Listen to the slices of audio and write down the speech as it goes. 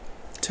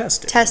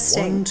testing.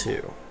 Testing. 1,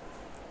 2.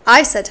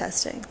 I said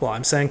testing. Well,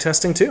 I'm saying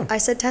testing 2. I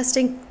said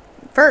testing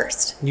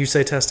first. You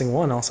say testing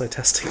 1, I'll say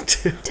testing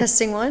 2.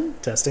 Testing 1?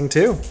 Testing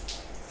 2.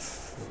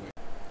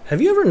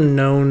 Have you ever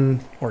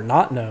known or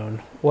not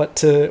known what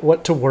to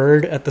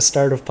word at the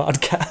start of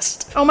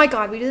podcast? Oh my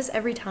god, we do this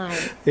every time.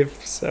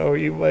 If so,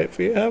 you might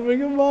be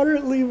having a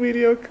moderately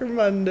mediocre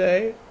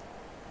Monday.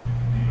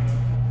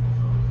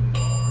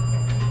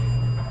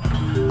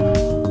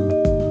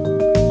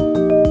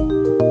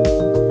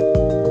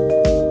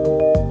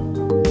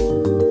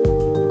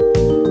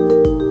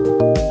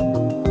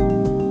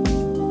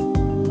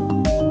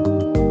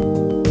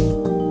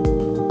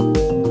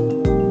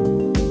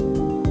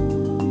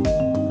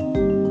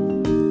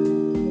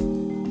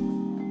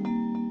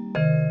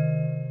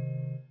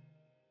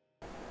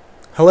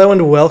 Hello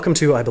and welcome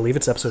to, I believe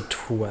it's episode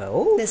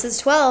 12? This is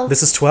 12.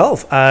 This is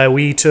 12.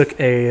 We took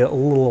a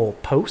little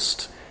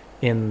post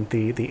in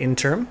the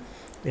interim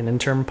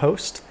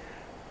post,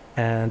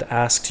 and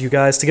asked you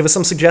guys to give us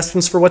some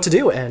suggestions for what to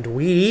do, and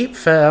we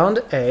found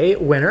a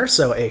winner,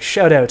 so a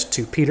shout out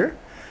to Peter.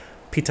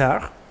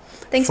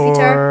 Thanks,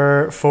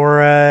 Peter.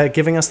 For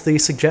giving us the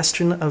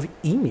suggestion of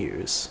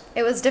emus.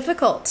 It was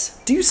difficult.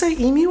 Do you say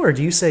emu or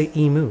do you say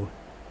emu?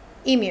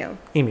 Emu.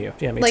 Emu,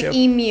 yeah, me like too.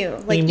 Emu.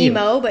 Like Emu.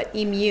 emo, but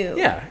emu.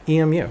 Yeah,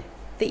 emu.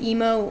 The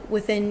emo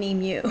within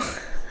emu.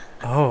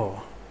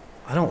 Oh,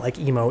 I don't like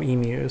emo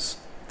emus.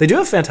 They do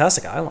have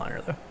fantastic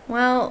eyeliner, though.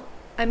 Well,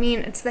 I mean,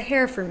 it's the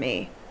hair for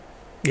me.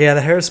 Yeah, the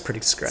hair is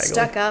pretty scraggly.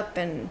 Stuck up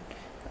and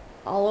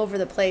all over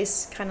the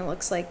place. Kind of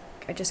looks like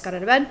I just got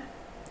out of bed.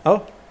 Oh,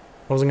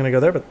 I wasn't going to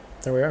go there, but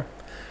there we are.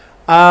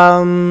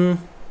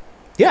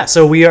 Yeah,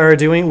 so we are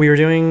doing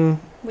emus.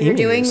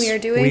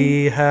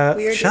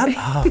 Shut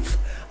up.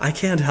 I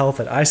can't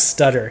help it. I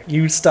stutter.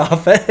 You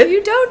stop it.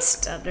 You don't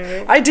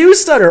stutter. I do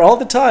stutter all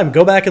the time.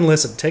 Go back and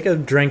listen. Take a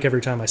drink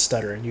every time I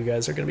stutter, and you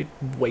guys are going to be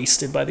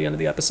wasted by the end of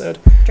the episode.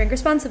 Drink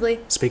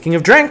responsibly. Speaking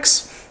of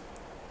drinks.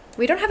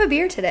 We don't have a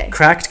beer today.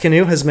 Cracked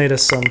Canoe has made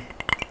us some...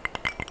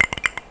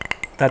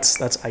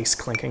 That's ice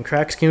clinking.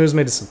 Cracked Canoe has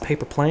made us some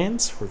paper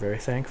planes. We're very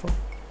thankful.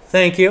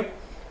 Thank you.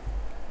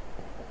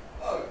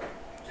 Oh,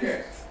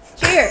 cheers.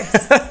 Cheers.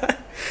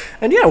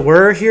 And yeah,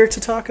 we're here to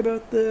talk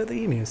about the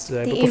emus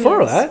today. But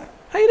before that,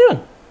 how you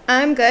doing?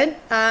 I'm good.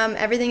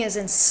 Everything is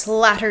in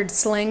slattered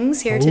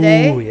slings here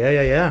today. Ooh,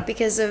 yeah.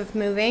 Because of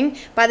moving.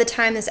 By the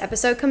time this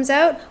episode comes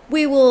out,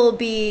 we will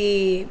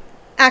be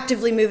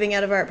actively moving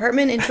out of our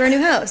apartment into our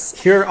new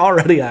house. You're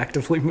already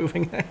actively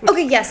moving out.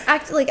 Okay, yes,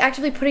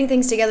 actively putting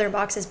things together in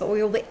boxes, but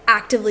we will be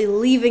actively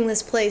leaving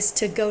this place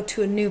to go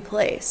to a new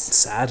place. It's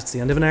sad. It's the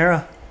end of an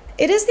era.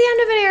 It is the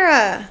end of an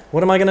era.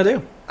 What am I going to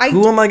do?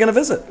 Who am I going to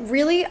visit?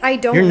 Really? I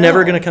don't know. You're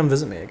never going to come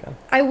visit me again.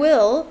 I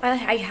will.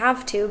 I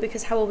have to,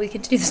 because how will we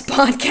continue this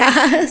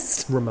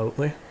podcast?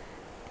 Remotely.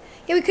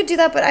 Yeah, we could do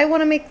that, but I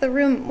want to make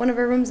one of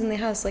our rooms in the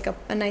house, like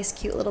a nice,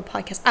 cute little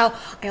podcast.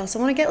 I also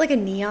want to get like a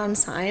neon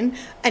sign.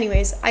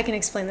 Anyways, I can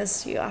explain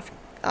this to you off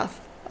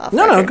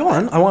No, go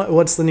on.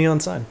 What's the neon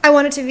sign? I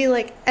want it to be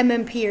like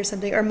MMP or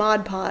something, or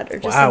Mod Pod, or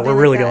just wow, something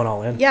we're really like that. going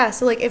all in. Yeah,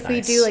 so like if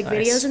we do like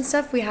nice. videos and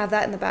stuff, we have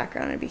that in the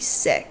background. It'd be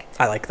sick.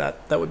 I like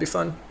that. That would be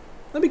fun.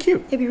 That'd be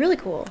cute. It'd be really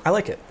cool. I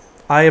like it.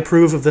 I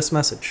approve of this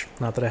message.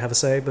 Not that I have a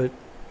say, but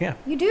yeah.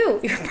 You do.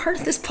 You're part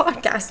of this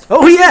podcast.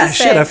 Oh yeah,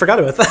 shit, I forgot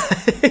about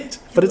that.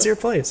 But it's your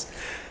place.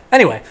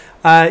 Anyway,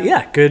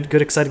 yeah, good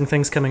exciting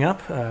things coming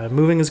up.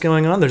 Moving is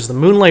going on. There's the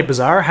Moonlight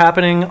Bazaar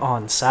happening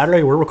on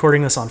Saturday. We're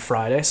recording this on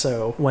Friday,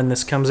 so when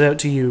this comes out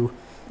to you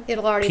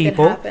it'll already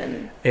people, been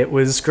happen. It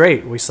was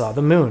great. We saw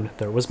the moon.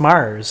 There was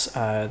Mars.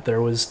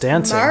 There was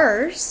dancing.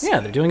 Mars?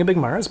 Yeah, they're doing a big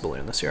Mars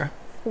balloon this year.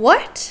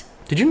 What?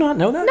 Did you not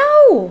know that?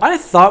 No. I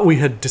thought we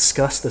had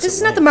discussed this. This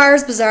is not the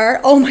Mars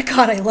Bazaar. Oh my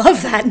god, I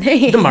love that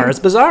name. The Mars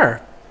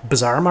Bazaar.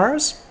 Bazaar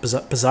Mars?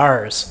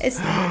 Bazaars.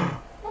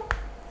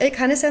 It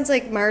kind of sounds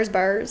like Mars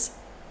bars.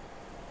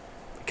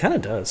 It kind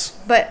of does.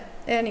 But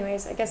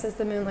anyways, I guess it's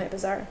the Moonlight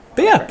Bazaar.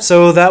 But yeah,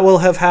 so that will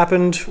have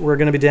happened. We're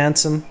going to be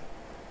dancing,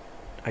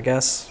 I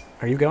guess.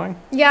 Are you going?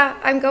 Yeah,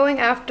 I'm going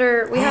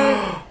after we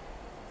have.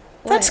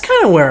 That's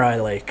kind of where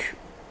I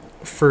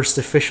first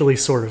officially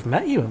sort of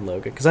met you in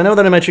Logan, because I know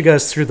that I met you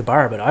guys through the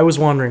bar, but I was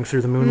wandering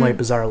through the Moonlight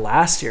Bazaar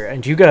last year,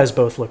 and you guys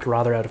both looked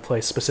rather out of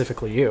place,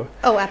 specifically you.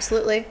 Oh,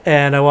 absolutely.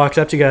 And I walked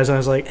up to you guys and I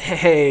was like,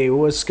 hey,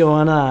 what's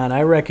going on?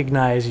 I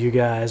recognize you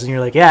guys. And you're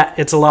like, yeah,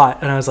 it's a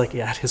lot. And I was like,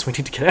 yeah, it is. We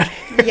need to get out of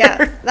here. Yeah,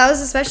 that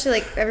was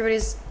especially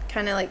everybody's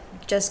kind of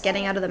just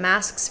getting out of the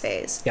masks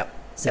phase. Yep.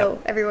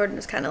 So everyone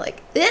was kind of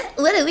like,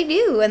 what do we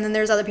do? And then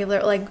there's other people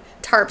that are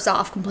tarps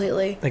off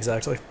completely.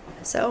 Exactly.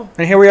 So.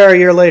 And here we are a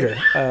year later.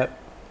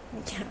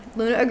 Yeah,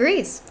 Luna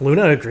agrees.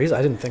 Luna agrees.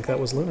 I didn't think that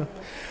was Luna.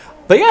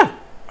 But yeah.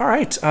 All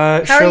right.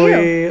 How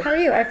are you? How are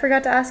you? I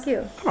forgot to ask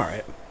you. I'm all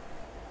right.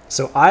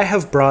 So I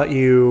have brought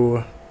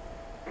you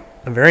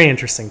a very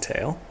interesting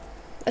tale.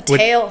 A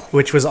tale.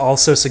 Which was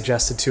also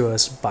suggested to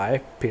us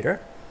by Peter.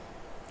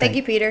 Thank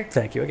you, Peter.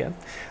 Thank you again.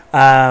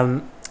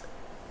 I'm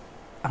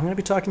going to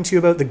be talking to you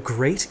about the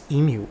Great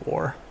Emu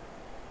War.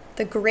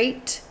 The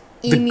Great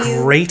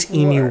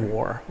Emu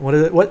War. What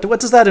is it?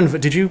 What does that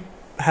involve? Did you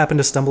happen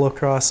to stumble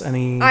across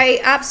any? I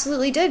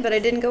absolutely did, but I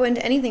didn't go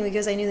into anything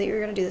because I knew that you were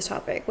going to do this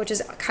topic, which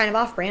is kind of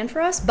off-brand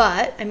for us.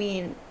 But I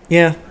mean,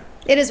 Yeah.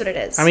 it is what it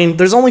is. I mean,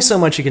 there's only so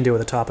much you can do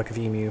with a topic of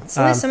emu.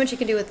 so there's so much you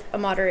can do with a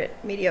moderate,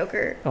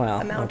 mediocre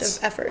amount of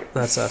effort.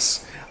 That's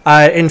us.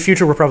 In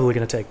future, we're probably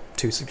going to take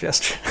 2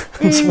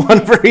 suggestions,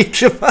 one for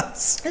each of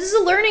us. This is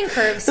a learning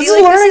curve. See, This is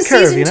a learning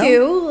curve, season you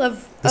know? 2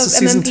 of This is MMP.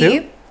 season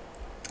 2?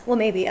 Well,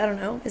 maybe. I don't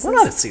know. Is We're this,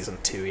 not at season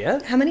 2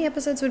 yet. how many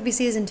episodes would be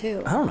season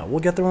 2? I don't know. We'll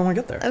get there when we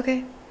get there.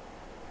 Okay.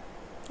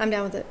 I'm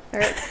down with it. All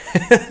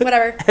right.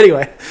 Whatever.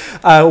 Anyway,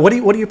 what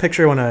do you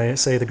picture when I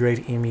say the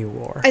Great Emu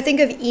War? I think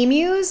of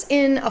emus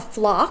in a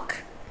flock.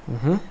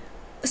 Mm-hmm.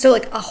 So,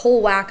 like, a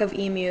whole whack of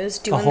emus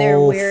doing their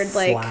weird,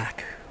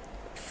 like...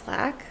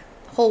 Flack?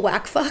 Whole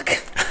whack fuck?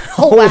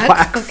 Whole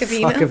whack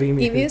fuck of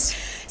emus.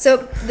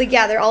 So,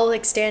 they're all,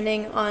 like,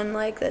 standing on,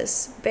 like,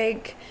 this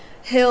big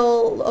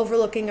hill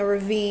overlooking a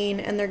ravine,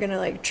 and they're gonna,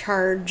 like,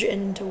 charge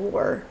into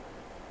war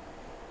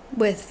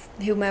with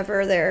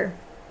whomever they're...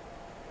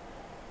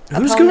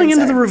 Who's going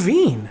into the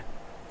ravine?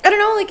 I don't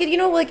know, like, you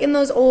know, like in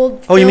those old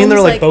films, Oh, you mean they're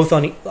like both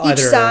on either each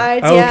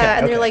side, oh, yeah, okay, and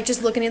okay. they're like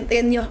just looking at,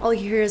 and all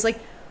you hear is like,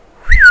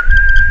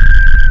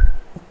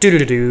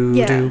 do.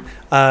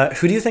 Yeah.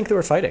 Who do you think they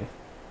were fighting?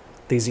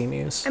 These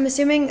emus. I'm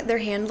assuming they're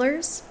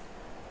handlers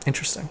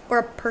Interesting. or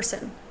a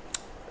person.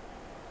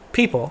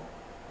 People.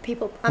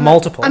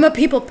 Multiple. I'm a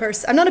people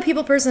person. I'm not a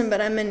people person,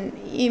 but I'm an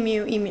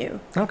emu.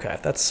 Okay,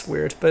 that's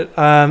weird. But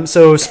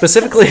so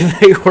specifically,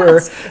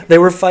 they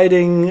were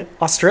fighting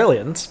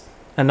Australians,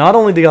 and not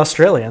only the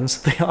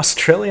Australians, the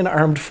Australian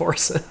Armed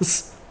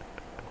Forces.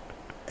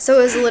 So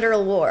it was a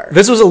literal war.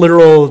 This was a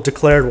literal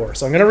declared war.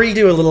 So I'm going to read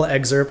you a little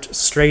excerpt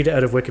straight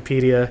out of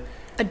Wikipedia.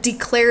 A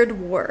declared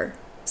war.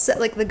 So,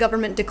 like the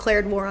government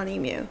declared war on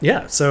emu.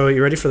 Yeah. So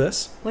you ready for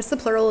this? What's the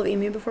plural of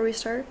emu before we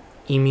start?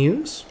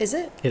 Emus. Is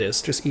it? It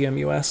is just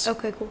EMUS.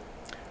 Okay, cool.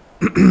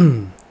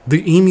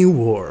 The Emu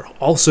War,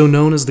 also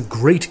known as the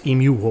Great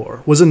Emu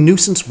War, was a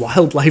nuisance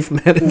wildlife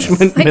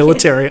management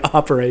military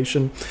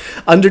operation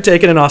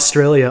undertaken in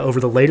Australia over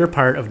the later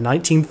part of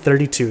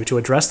 1932 to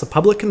address the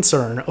public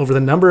concern over the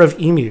number of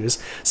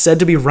emus said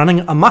to be running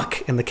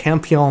amok in the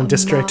Campion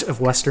district of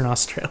Western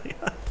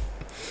Australia.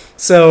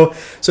 So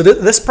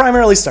this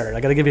primarily started, I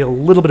got to give you a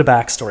little bit of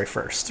backstory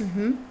first.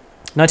 Mm-hmm.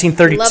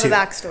 1932. I love a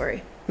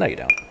backstory. No, you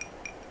don't.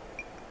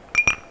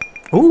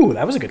 Ooh,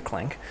 that was a good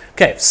clink.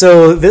 Okay,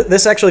 so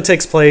this actually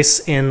takes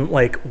place in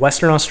like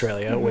Western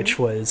Australia, which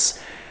was,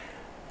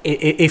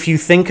 if you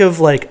think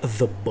of like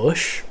the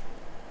bush,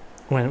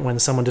 when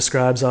someone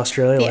describes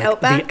Australia, The like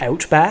outback? the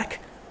outback,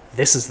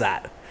 this is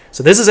that.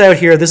 So this is out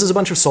here. This is a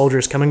bunch of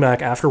soldiers coming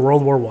back after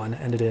World War I,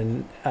 ended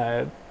in,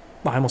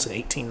 I almost said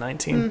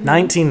 1819.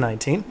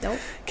 1919. Nope.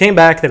 Came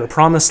back, they were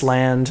promised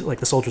land, like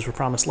the soldiers were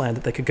promised land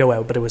that they could go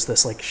out, but it was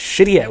this like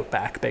shitty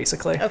outback,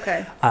 basically.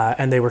 Okay.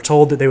 And they were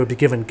told that they would be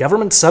given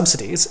government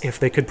subsidies if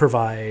they could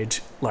provide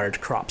large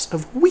crops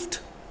of wheat.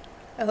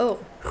 Oh.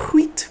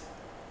 Wheat.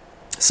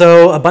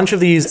 So a bunch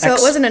of these... So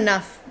it wasn't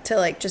enough to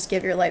like just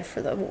give your life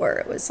for the war.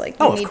 It was like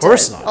you Oh, of need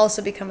course to not.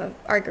 also become an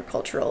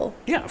agricultural...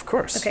 Yeah, of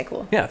course. Okay,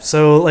 cool. Yeah,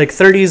 so like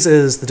 30s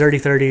is the dirty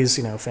 30s,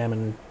 you know,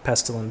 famine,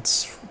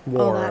 pestilence,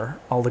 war,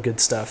 all the good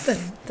stuff.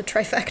 The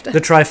trifecta.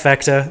 The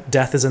trifecta.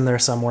 Death is in there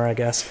somewhere, I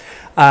guess.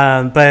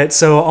 But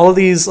so all of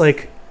these,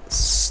 like,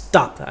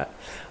 stop that.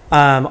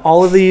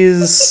 All of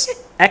these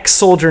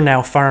ex-soldier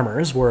now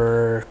farmers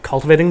were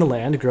cultivating the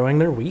land, growing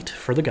their wheat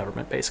for the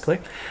government, basically.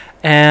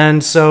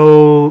 And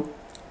so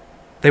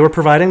they were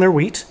providing their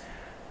wheat,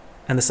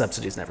 and the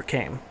subsidies never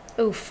came.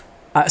 Oof.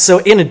 So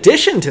in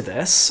addition to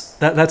this,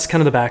 that's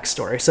kind of the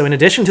backstory. So in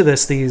addition to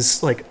this,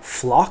 these like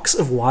flocks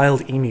of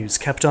wild emus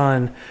kept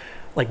on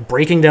like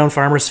breaking down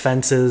farmers'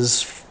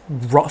 fences,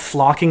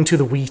 flocking to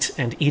the wheat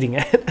and eating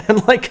it.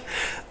 And like,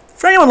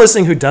 for anyone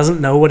listening who doesn't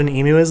know what an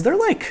emu is, they're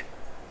like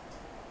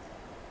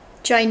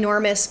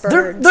ginormous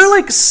birds. They're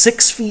like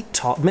 6 feet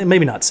tall.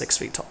 Maybe not 6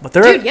 feet tall, but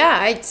they're Dude, yeah,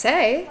 I'd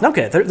say.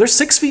 Okay, they're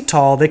 6 feet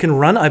tall. They can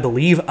run, I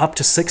believe, up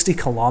to 60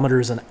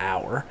 kilometers an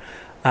hour.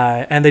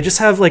 And they just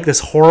have like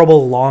this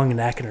horrible long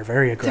neck and are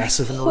very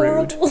aggressive and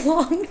rude. Horrible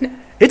long neck.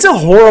 It's a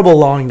horrible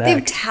long neck. They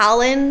have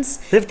talons.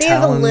 They have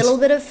talons. a little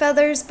bit of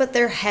feathers, but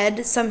their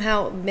head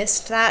somehow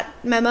missed that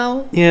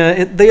memo.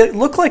 Yeah, they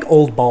look like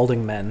old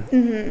balding men.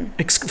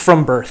 Mm-hmm.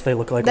 From birth, they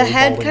look like the old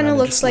head balding kind of men and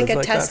looks just like live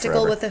a that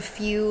testicle forever. with a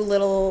few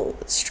little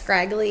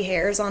scraggly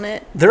hairs on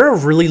it. They're a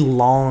really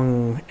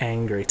long,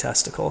 angry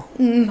testicle.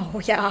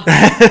 Oh, yeah.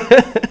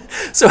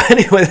 So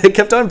anyway, they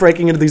kept on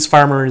breaking into these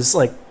farmers'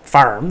 like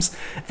farms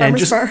and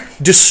just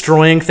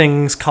destroying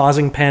things,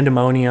 causing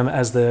pandemonium,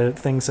 as the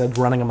thing said,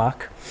 running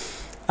amok.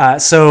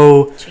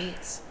 So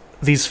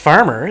these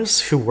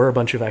farmers, who were a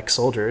bunch of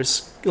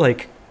ex-soldiers,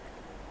 like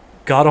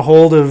got a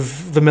hold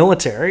of the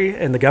military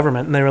and the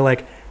government, and they were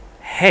like,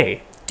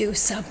 hey, do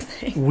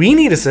something. We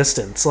need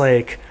assistance.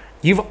 Like,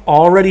 you've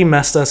already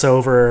messed us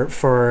over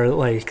for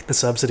like the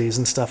subsidies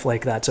and stuff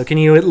like that. So can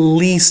you at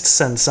least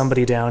send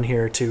somebody down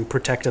here to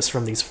protect us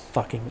from these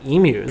fucking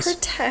emus?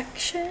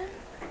 Protection?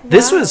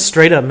 This was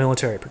straight up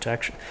military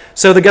protection.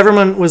 So the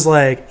government was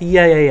like,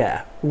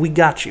 yeah. we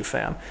got you,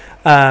 fam.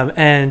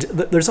 And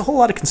there's a whole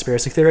lot of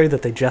conspiracy theory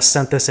that they just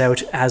sent this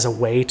out as a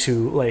way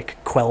to,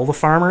 like, quell the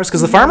farmers.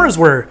 Because the farmers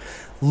were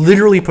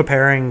literally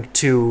preparing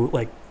to,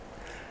 like,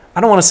 I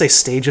don't want to say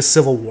stage a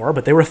civil war,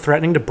 but they were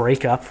threatening to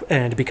break up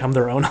and become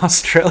their own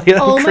Australia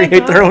and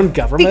create their own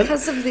government.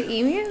 Because of the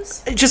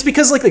emus? Just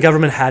because, like, the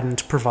government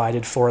hadn't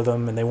provided for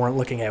them and they weren't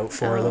looking out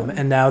for them.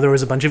 And now there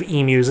was a bunch of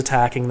emus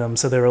attacking them.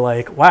 So they were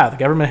like, wow, the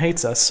government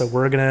hates us, so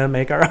we're going to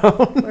make our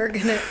own.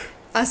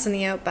 Us in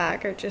the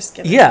outback are just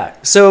gonna... Yeah.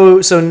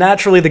 So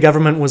naturally the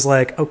government was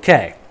like,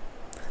 okay,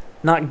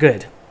 not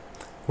good.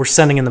 We're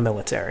sending in the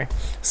military.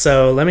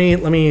 So let me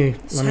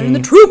Sending the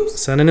troops.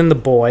 Sending in the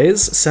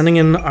boys. Sending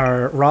in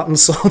our rotten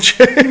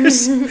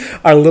soldiers.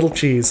 Our little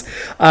cheese.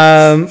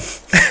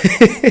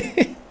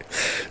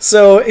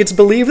 So it's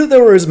believed that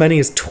there were as many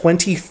as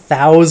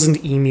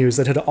 20,000 emus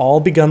that had all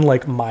begun,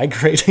 like,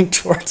 migrating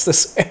towards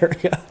this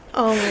area.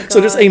 Oh my god.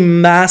 So just a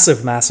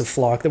massive, massive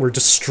flock that were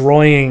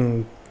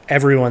destroying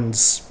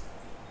everyone's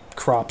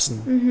crops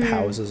and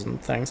houses and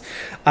things.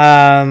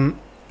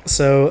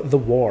 So the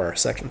war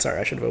section. Sorry,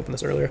 I should have opened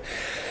this earlier.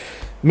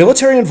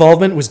 Military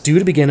involvement was due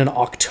to begin in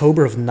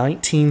October of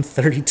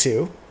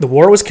 1932. The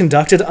war was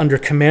conducted under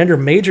Commander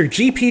Major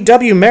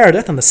G.P.W.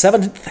 Meredith and the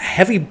 7th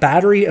Heavy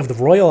Battery of the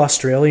Royal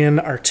Australian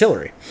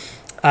Artillery,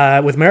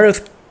 with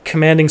Meredith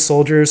commanding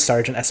soldiers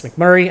Sergeant S.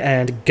 McMurray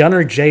and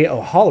Gunner J.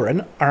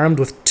 O'Halloran, armed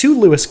with 2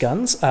 Lewis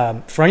guns.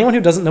 For anyone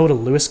who doesn't know what a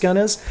Lewis gun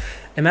is,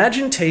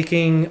 imagine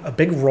taking a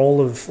big roll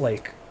of,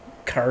 like,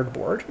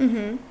 cardboard.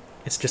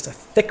 It's just a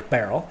thick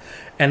barrel,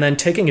 and then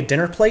taking a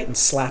dinner plate and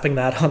slapping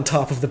that on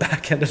top of the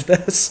back end of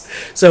this.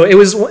 So it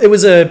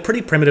was a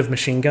pretty primitive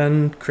machine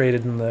gun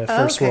created in the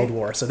First World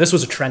War. So this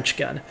was a trench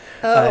gun,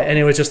 and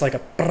it was just like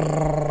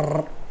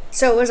a...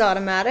 So it was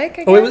automatic,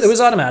 I guess? Oh, it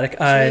was automatic.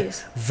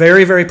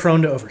 Very, very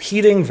prone to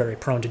overheating, very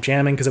prone to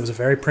jamming, because it was a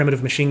very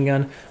primitive machine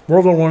gun.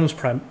 World War I was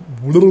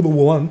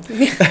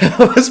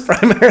was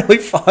primarily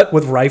fought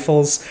with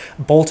rifles,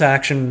 bolt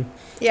action.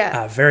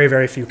 Yeah. Very,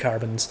 very few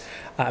carbons.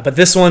 But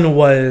this one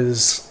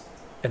was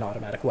an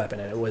automatic weapon,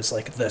 and it was,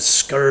 like, the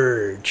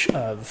scourge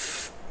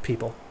of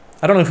people.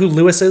 I don't know who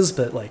Lewis is,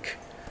 but, like...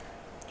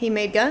 He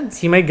made guns.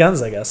 He made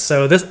guns, I guess.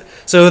 So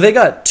they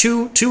got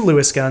two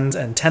Lewis guns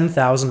and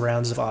 10,000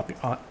 rounds of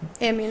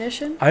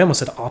ammunition? I almost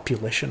said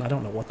opulation. I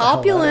don't know what the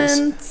hell that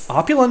is.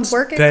 Opulence,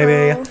 Work it,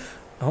 baby. girl.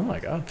 Oh,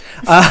 my God.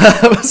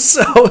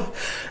 So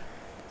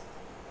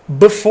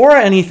before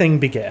anything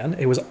began,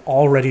 it was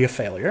already a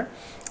failure.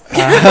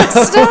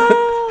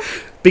 Stop!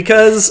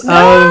 Because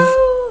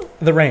of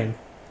the rain.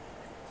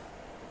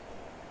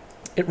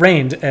 It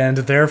rained, and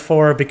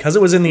therefore, because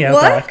it was in the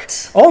outback...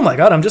 What? Oh my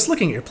god, I'm just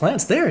looking at your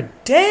plants. They're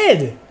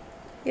dead!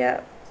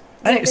 Yeah.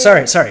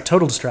 Sorry,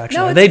 total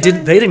distraction. No, they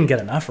didn't get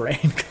enough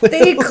rain.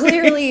 They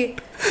clearly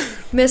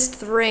missed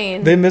the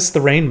rain. They missed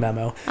the rain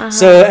memo.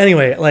 So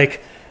anyway,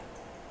 like,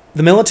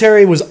 the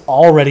military was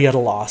already at a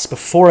loss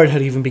before it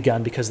had even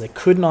begun because they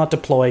could not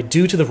deploy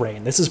due to the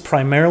rain. This is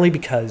primarily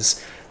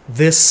because...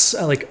 This,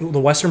 like, the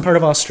western part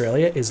of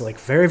Australia is, like,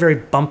 very, very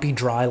bumpy,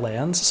 dry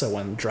lands. So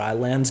when dry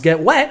lands get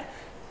wet,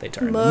 they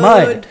turn to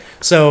mud.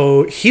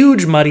 So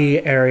huge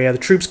muddy area. The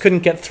troops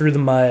couldn't get through the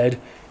mud.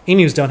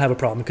 Emus don't have a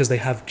problem because they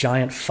have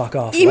giant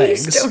fuck-off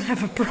legs. Emus don't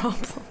have a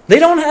problem. They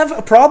don't have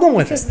a problem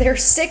with it. Because they're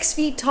 6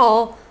 feet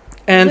tall.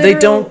 And they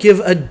don't give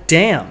a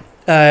damn.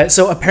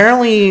 So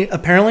apparently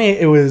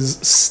it was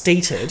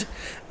stated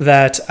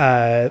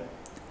that...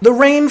 the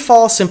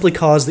rainfall simply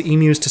caused the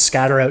emus to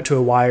scatter out to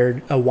a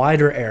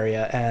wider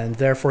area, and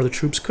therefore the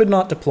troops could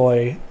not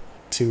deploy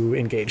to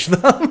engage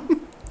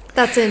them.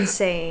 That's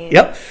insane.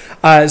 Yep.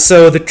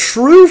 So the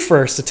true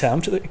first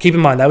attempt, keep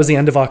in mind, that was the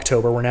end of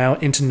October. We're now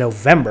into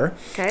November.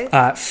 Okay.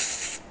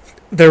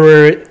 There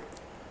were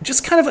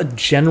just kind of a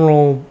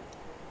general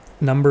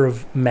number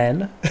of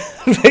men,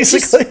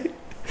 basically.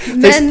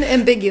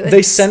 Ambiguous.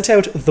 They sent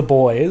out the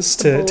boys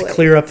to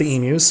clear up the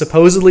emus.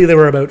 Supposedly there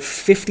were about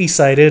 50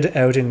 sighted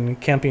out in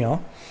Campion,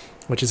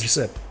 which is just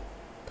a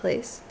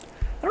place.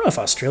 I don't know if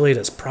Australia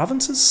does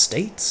provinces,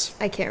 states.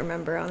 I can't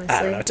remember, honestly.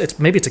 I don't know.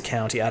 Maybe it's a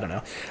county. I don't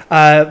know.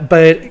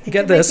 But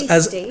get this: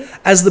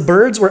 as the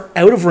birds were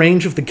out of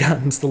range of the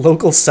guns, the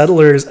local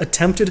settlers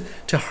attempted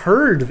to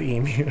herd the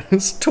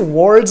emus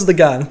towards the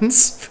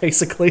guns,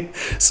 basically.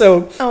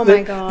 So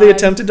they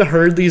attempted to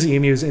herd these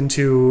emus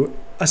into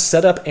a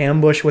set-up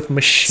ambush with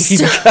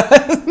machine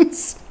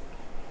guns.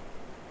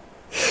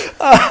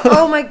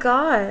 Oh my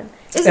god!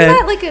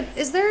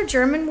 Is there a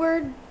German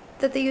word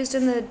that they used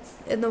in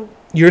the?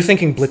 You're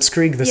thinking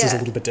blitzkrieg. This is a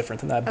little bit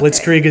different than that. Okay.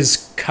 Blitzkrieg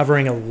is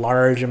covering a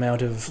large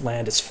amount of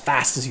land as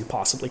fast as you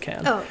possibly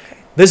can. Oh, okay.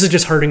 This is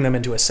just herding them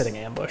into a sitting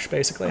ambush,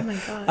 basically. Oh my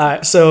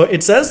god. So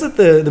it says that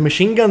the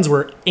machine guns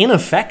were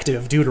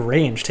ineffective due to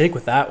range. Take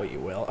with that what you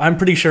will. I'm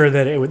pretty sure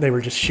that they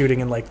were just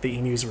shooting and, like, the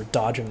emus were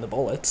dodging the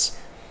bullets.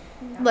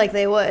 Like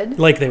they would.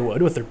 Like they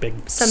would with their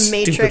big, stupid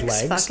Matrix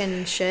legs.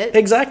 fucking shit.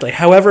 Exactly.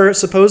 However,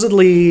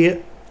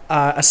 supposedly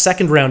a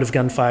second round of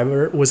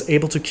gunfire was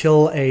able to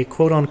kill a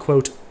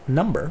quote-unquote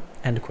number,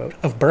 end quote,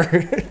 of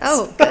birds.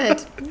 Oh,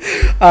 good.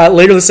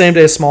 Later the same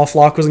day, a small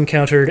flock was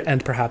encountered,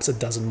 and perhaps a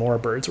dozen more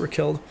birds were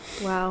killed.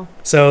 Wow.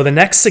 So the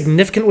next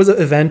significant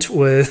event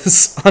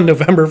was on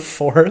November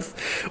 4th,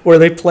 where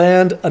they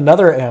planned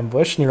another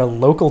ambush near a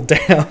local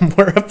dam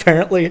where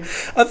apparently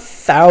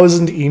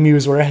 1,000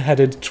 emus were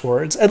headed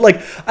towards. And,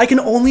 like, I can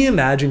only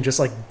imagine just,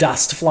 like,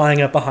 dust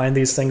flying up behind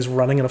these things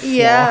running in a flock.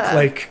 Yeah.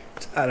 Like,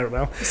 I don't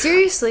know.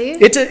 Seriously?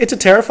 It's a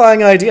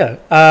terrifying idea.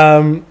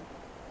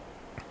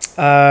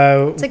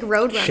 It's like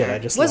Roadrunner. Shit, I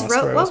just what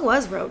was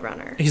lost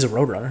Roadrunner? He's a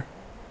roadrunner.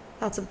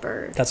 That's a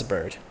bird. That's a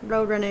bird.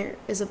 Roadrunner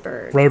is a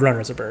bird.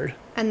 Roadrunner is a bird.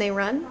 And they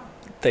run?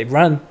 They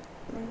run.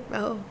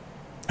 Oh.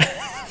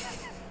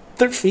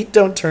 Their feet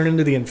don't turn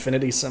into the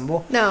infinity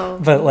symbol. No.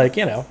 But, like,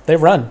 you know, they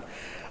run.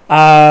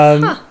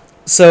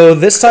 So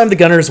this time the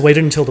gunners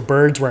waited until the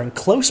birds were in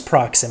close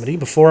proximity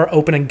before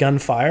opening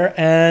gunfire,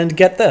 and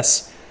get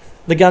this.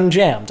 The gun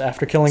jammed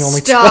after killing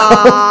only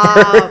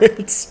 12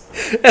 birds.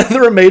 And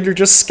the remainder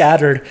just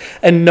scattered,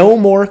 and no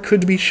more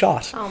could be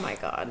shot. Oh my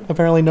god.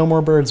 Apparently no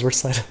more birds were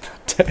sighted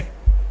that day.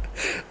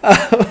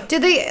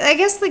 Did they, I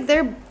guess, like,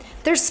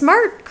 they're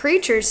smart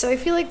creatures, so I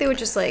feel like they would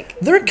just, like,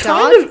 they're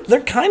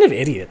kind of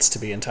idiots, to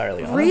be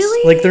entirely honest.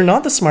 Really? Like, they're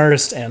not the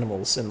smartest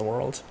animals in the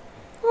world.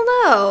 Well,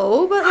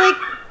 no, but, like,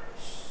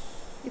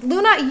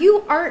 Luna,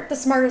 you aren't the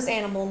smartest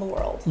animal in the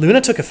world. Luna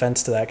took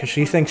offense to that because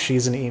she thinks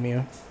she's an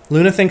emu.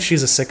 Luna thinks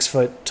she's a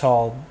 6-foot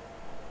tall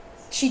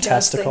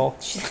testicle.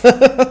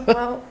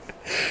 Well.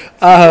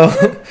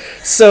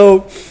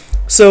 So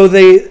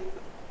they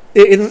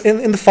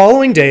in the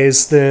following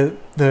days the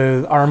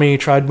army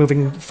tried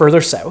moving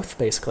further south,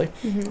 basically,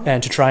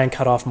 and to try and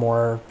cut off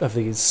more of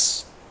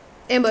these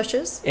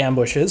ambushes,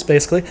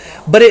 basically.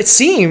 But it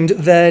seemed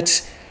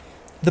that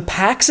the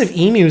packs of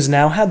emus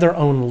now had their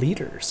own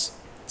leaders.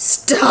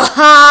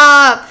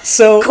 Stop!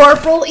 So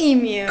Corporal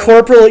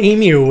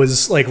Emu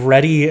was, like,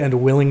 ready and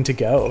willing to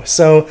go.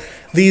 So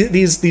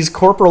these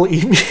Corporal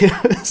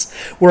Emus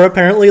were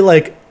apparently,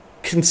 like,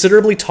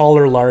 considerably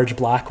taller, large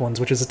black ones,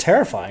 which is a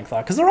terrifying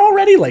thought because they're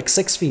already, like,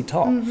 6 feet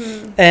tall.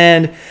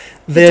 And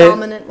the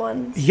dominant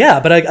ones. Yeah,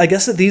 but I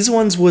guess that these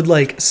ones would,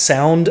 like,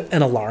 sound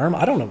an alarm.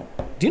 I don't know.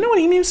 Do you know what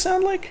emus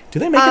sound like? Do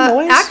they make a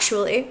noise?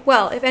 Actually,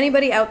 well, if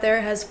anybody out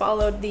there has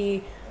followed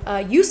the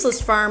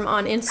Useless Farm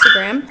on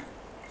Instagram.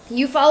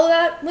 You follow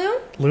that,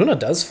 Loon? Luna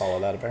does follow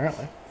that,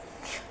 apparently.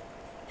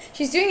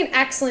 She's doing an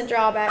excellent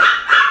job at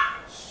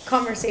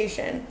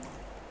conversation.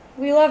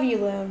 We love you,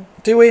 Loon.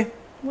 Do we?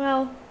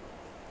 Well,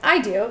 I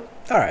do.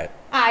 All right.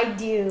 I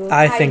do.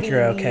 I think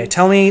you're okay.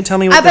 Tell me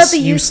what this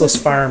Useless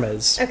Farm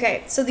is.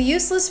 Okay, so the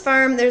Useless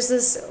Farm, there's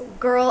this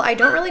girl, I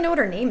don't really know what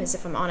her name is,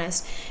 if I'm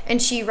honest,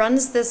 and she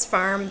runs this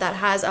farm that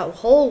has a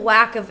whole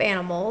whack of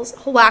animals.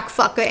 Whole whack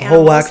fuck of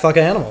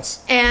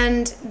animals.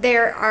 And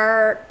there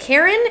are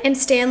Karen and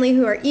Stanley,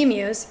 who are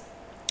emus,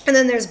 and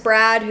then there's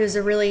Brad, who's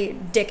a really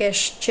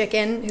dickish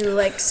chicken who,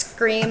 like,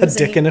 screams. A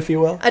dickin', if you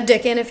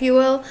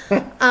will.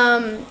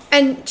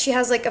 And she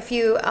has, like, a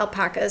few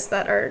alpacas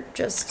that are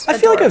just I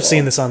feel like I've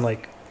seen this on,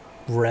 like,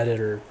 Reddit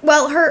or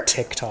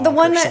TikTok. The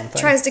one that something.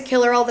 tries to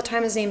kill her all the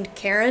time is named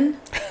Karen.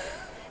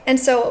 And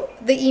so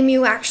the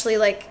emu actually,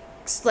 like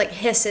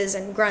hisses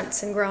and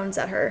grunts and groans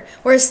at her.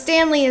 Whereas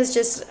Stanley is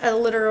just a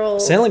literal...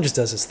 Stanley just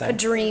does his thing. A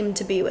dream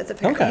to be with,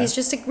 apparently. Okay. He's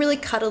just a really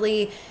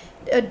cuddly,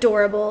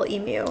 adorable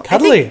emu.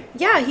 Cuddly?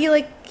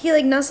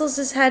 He nestles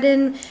his head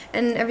in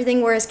and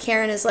everything, whereas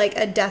Karen is like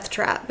a death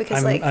trap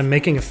because I'm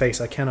making a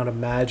face. I cannot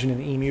imagine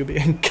an emu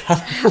being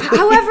cuddly.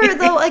 However,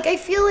 though, like, I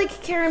feel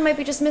like Karen might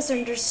be just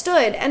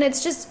misunderstood, and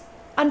it's just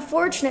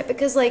unfortunate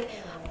because, like,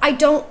 I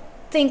don't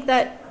think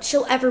that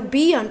she'll ever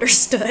be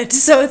understood.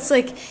 So it's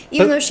like,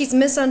 even though she's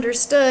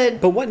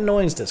misunderstood. But what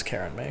noise does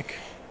Karen make?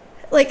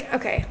 Like,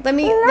 okay, let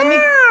me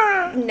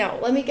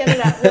get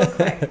it out real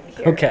quick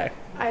here. Okay.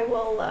 I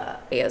will,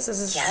 yes, this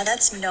is... Yeah,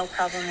 that's no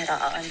problem at all.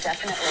 I'm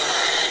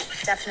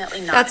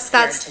definitely not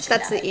That's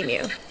the emu.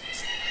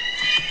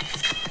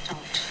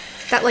 Don't.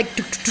 That, like...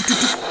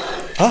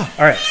 Oh,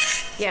 all right.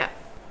 Yeah.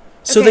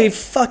 So okay. They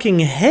fucking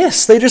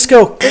hiss. They just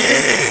go...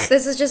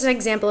 This is just an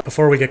example.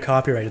 Before we get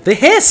copyrighted. They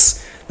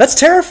hiss! That's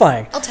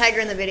terrifying. I'll tag her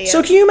in the video.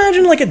 So can you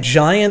imagine, like, a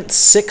giant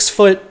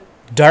 6-foot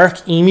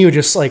dark emu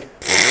just, like...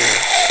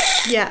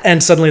 Yeah.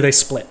 And suddenly they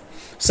split.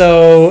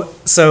 So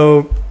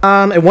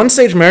at one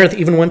stage, Meredith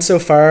even went so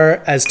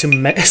far as to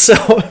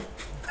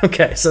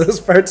okay, so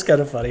this part's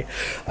kind of funny.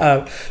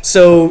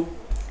 So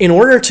in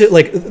order to,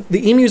 like,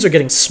 the emus are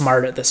getting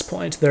smart at this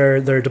point.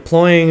 They're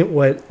deploying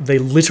what they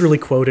literally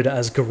quoted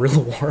as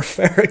guerrilla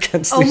warfare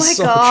against these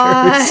soldiers.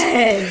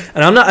 God.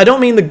 And I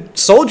don't mean the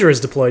soldiers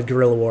deployed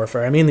guerrilla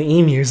warfare. I mean the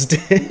emus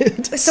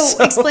did.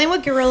 So explain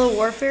what guerrilla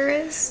warfare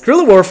is.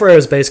 Guerrilla warfare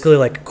is basically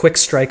like quick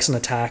strikes and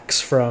attacks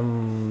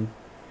from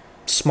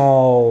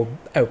small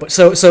output.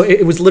 So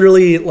it was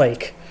literally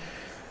like,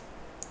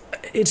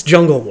 it's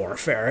jungle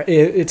warfare.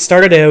 It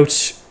started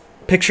out,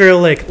 picture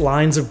like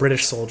lines of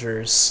British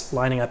soldiers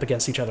lining up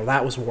against each other.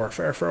 That was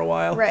warfare for a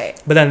while.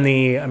 Right. But then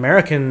the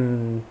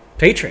American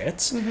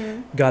patriots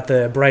got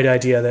the bright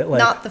idea that, like...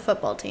 Not the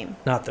football team.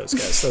 Not those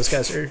guys. Those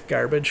guys are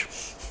garbage.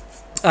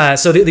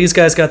 So these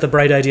guys got the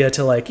bright idea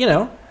to, like,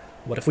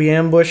 what if we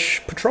ambush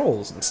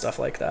patrols and stuff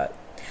like that?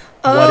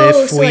 What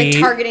if so like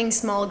targeting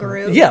small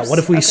groups? Yeah, what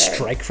if we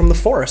strike from the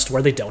forest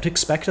where they don't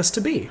expect us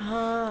to be?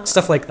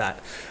 Stuff like that.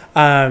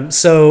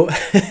 So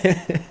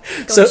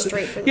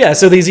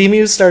these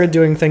emus started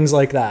doing things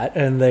like that,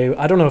 and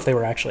I don't know if they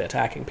were actually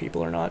attacking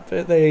people or not,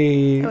 but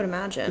I would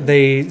imagine.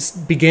 They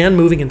began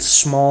moving in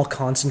small,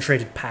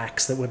 concentrated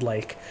packs that would,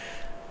 like,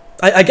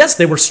 I guess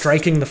they were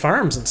striking the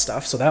farms and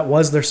stuff, so that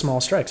was their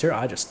small strikes. Here,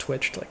 I just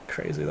twitched like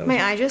crazy. My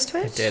eye just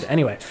twitched? It did.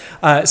 Anyway,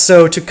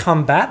 so to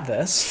combat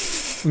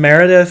this,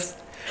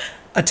 Meredith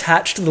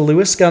attached the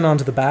Lewis gun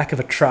onto the back of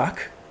a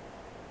truck.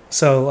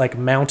 So, like,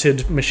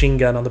 mounted machine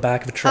gun on the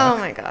back of a truck. Oh,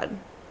 my God.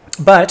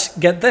 But,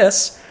 get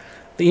this,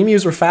 the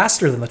emus were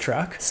faster than the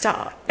truck.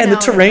 Stop. And the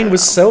terrain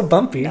was so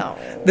bumpy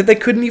that they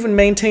couldn't even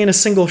maintain a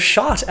single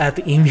shot at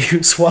the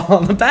emus while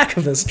on the back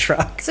of this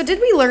truck. So did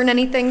we learn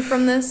anything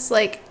from this?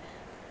 Like...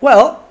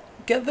 Well,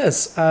 get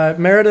this.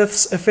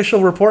 Meredith's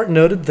official report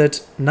noted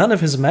that none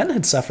of his men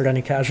had suffered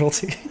any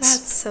casualties.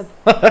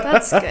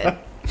 That's good.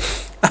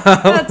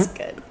 That's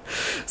good.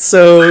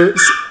 So...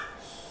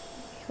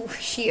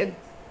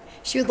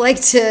 She would like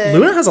to...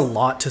 Luna has a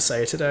lot to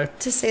say today.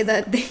 To say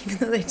that even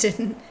though they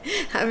didn't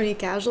have any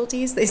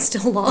casualties, they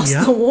still lost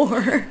the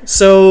war.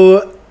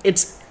 So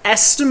it's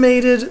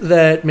estimated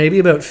that maybe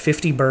about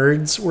 50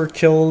 birds were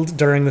killed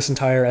during this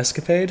entire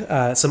escapade.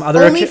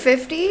 Only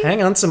 50?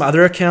 Hang on. Some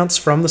other accounts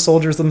from the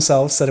soldiers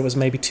themselves said it was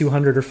maybe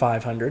 200 or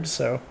 500.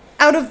 So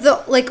out of the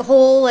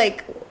whole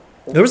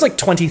there was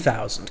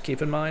 20,000.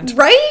 Keep in mind,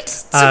 right?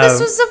 So this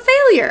was a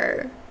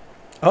failure.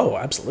 Oh,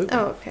 absolutely.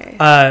 Oh, okay.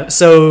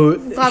 So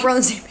glad we're on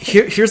the same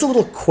page. Here's a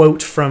little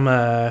quote from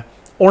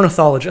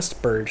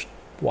ornithologist, bird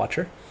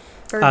watcher,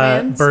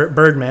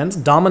 Birdman's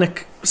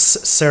Dominic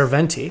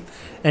Serventi.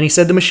 And he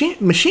said the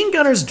machine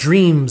gunner's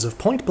dreams of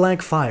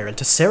point-blank fire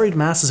into serried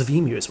masses of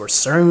emus were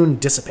soon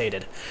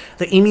dissipated.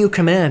 The emu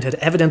command had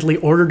evidently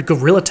ordered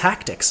guerrilla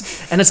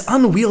tactics, and its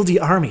unwieldy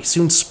army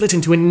soon split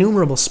into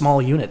innumerable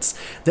small units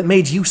that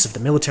made use of the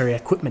military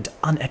equipment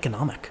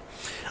uneconomic.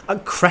 A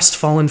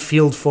crestfallen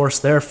field force,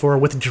 therefore,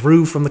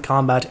 withdrew from the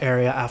combat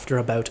area after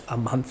about a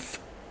month.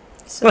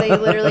 So they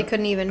literally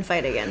couldn't even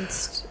fight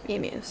against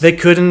emus. They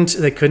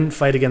couldn't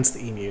fight against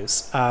the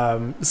emus.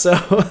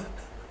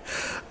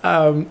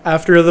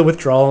 After the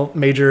withdrawal,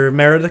 Major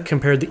Meredith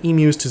compared the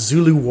emus to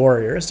Zulu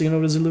warriors. Do you know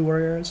what a Zulu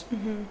warrior is?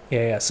 Mm-hmm.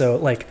 Yeah. So,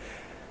 like,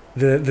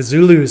 the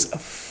Zulus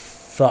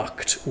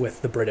fucked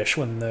with the British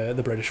when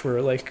the British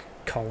were, like,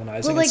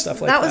 colonizing and stuff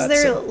like that. That was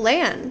their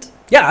land.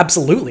 Yeah,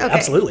 absolutely. Okay.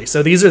 Absolutely.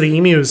 So these are the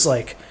emus,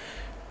 like,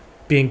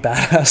 being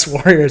badass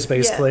warriors,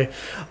 basically.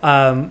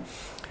 Yeah.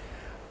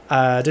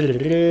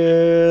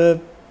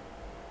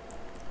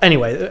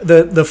 Anyway,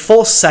 the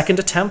full second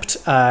attempt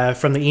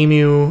from the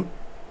emu...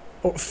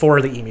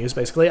 For the emus,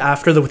 basically.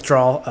 After the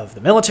withdrawal of the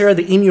military,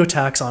 the emu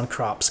attacks on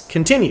crops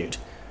continued.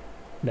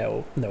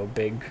 No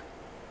big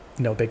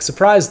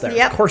surprise there.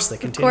 Yep. Of course they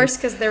continued. Of course,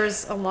 because there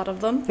was a lot of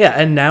them. Yeah,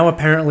 and now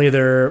apparently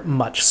they're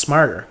much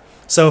smarter.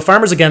 So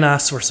farmers again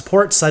asked for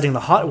support, citing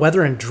the hot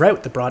weather and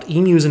drought that brought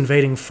emus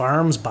invading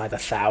farms by the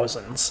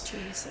thousands.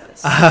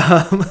 Jesus.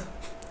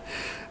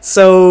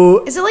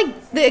 So... Is it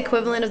like the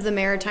equivalent of the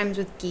Maritimes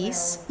with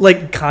geese?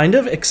 Like, kind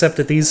of, except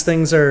that these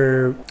things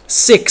are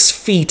 6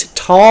 feet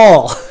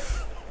tall.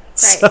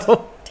 Right.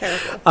 So,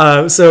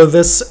 terrible. So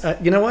this,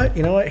 you know what?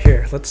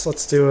 Here,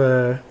 let's do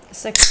a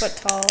 6 foot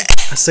tall.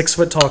 A 6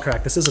 foot tall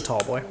crack. This is a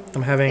tall boy.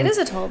 It is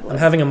a tall boy. I'm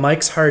having a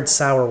Mike's Hard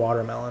Sour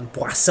Watermelon.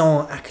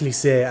 Boisson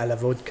acclisé à la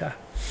vodka.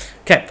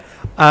 Okay.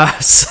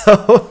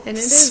 And it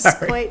is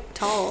quite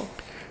tall.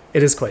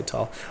 It is quite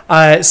tall.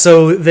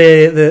 So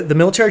the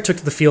military took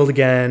to the field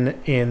again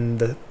on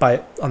the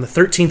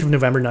 13th of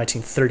November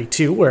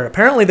 1932, where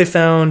apparently they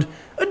found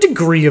a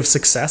degree of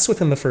success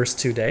within the first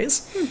 2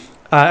 days.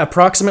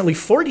 Approximately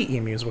 40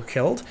 emus were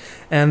killed,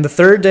 and the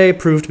third day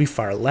proved to be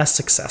far less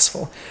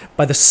successful.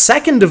 By the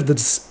second of the...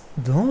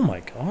 Oh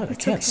my God, I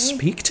can't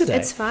speak today.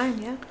 It's fine,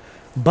 yeah.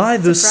 By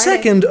the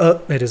second...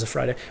 it is a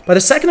Friday. By the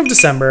 2nd of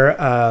December,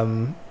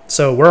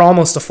 so we're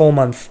almost a full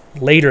month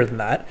later than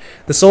that,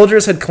 the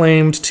soldiers had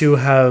claimed to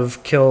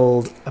have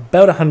killed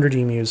about 100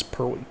 emus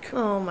per week.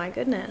 Oh my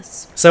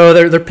goodness. So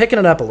they're picking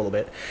it up a little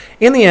bit.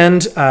 In the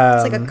end... it's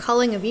like a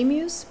culling of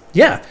emus?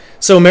 Yeah.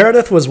 So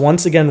Meredith was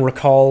once again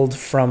recalled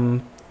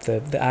from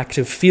the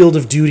active field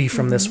of duty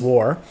from this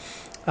war.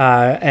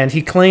 And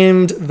he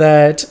claimed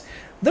that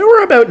there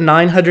were about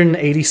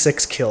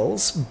 986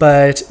 kills,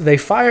 but they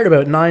fired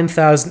about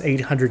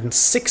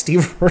 9,860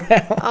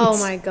 rounds. Oh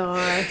my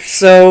gosh.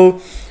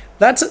 So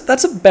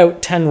that's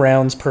about 10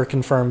 rounds per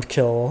confirmed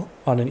kill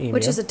on an emu.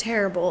 Which is a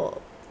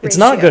terrible It's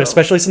not good,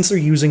 especially since they're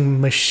using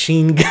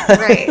machine guns.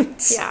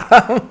 Right,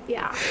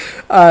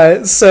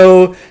 yeah.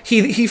 So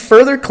he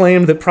further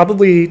claimed that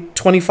probably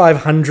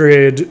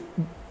 2,500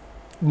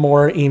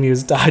 more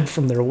emus died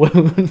from their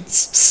wounds.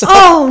 So,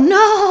 oh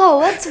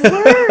no, that's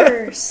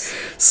worse.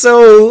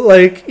 So,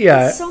 like,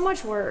 yeah. That's so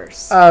much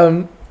worse.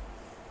 The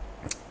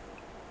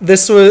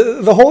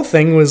whole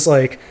thing was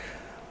like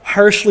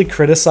harshly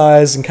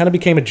criticized and kind of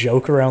became a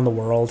joke around the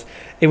world.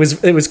 It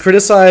was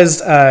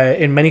criticized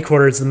in many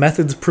quarters. The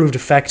methods proved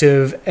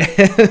effective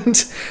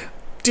and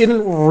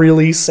didn't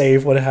really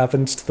save what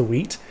happened to the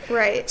wheat.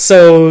 Right.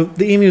 So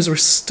the emus were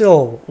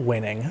still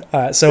winning.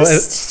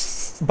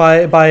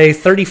 By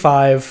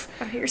 35,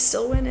 oh, you're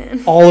still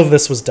winning. all of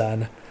this was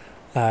done.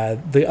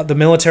 The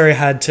military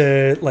had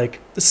to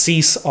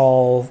cease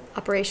all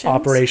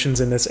operations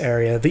in this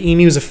area. The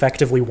emus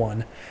effectively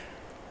won,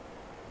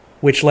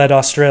 which led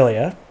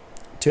Australia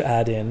to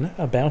add in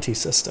a bounty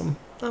system.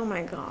 Oh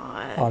my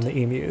god! On the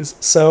emus,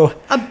 so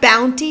a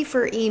bounty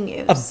for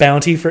emus. A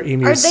bounty for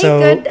emus. Are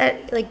they good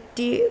at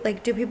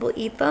do people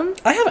eat them?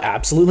 I have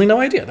absolutely no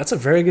idea. That's a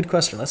very good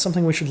question. That's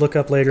something we should look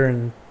up later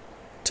and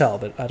tell,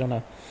 but I don't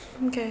know.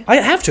 Okay. I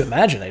have to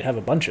imagine they'd have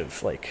a bunch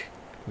of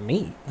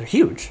meat. They're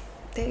huge.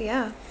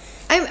 Yeah.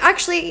 I'm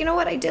actually, you know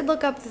what? I did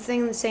look up the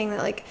thing saying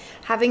that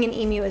having an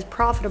emu is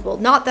profitable.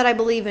 Not that I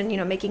believe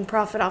in making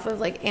profit off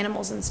of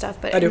animals and stuff,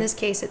 but in this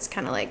case, it's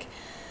kind of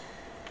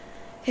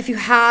if you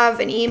have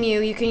an emu,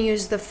 you can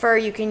use the fur,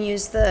 you can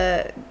use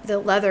the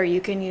leather,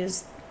 you can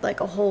use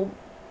a whole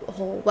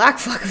whack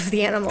fuck of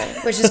the animal,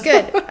 which is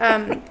good.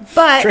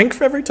 But drink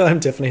for every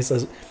time Tiffany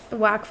says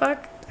whack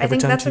fuck. I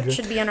think that's what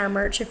should be on our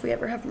merch if we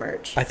ever have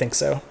merch. I think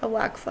so. A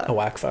whack fuck. A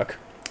whack fuck.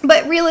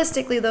 But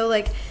realistically, though,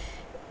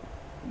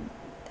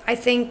 I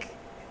think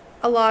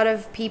a lot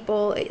of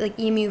people,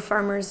 emu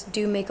farmers,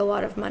 do make a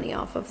lot of money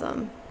off of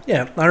them.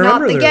 Yeah, I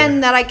remember. Not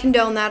again that I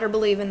condone that or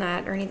believe in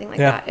that or anything like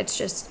that. It's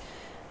just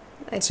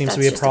it seems to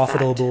be a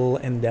profitable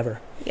endeavor.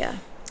 Yeah.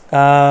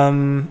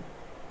 On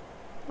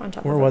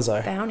top where of was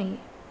I? Bounty.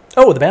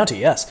 Oh, the bounty.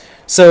 Yes.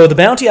 So the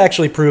bounty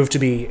actually proved to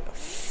be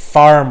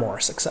far more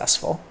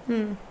successful.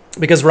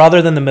 Because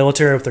rather than the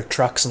military with their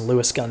trucks and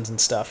Lewis guns and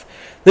stuff,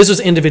 this was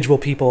individual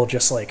people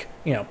just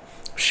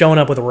showing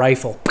up with a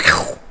rifle,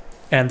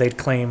 and they'd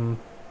claim,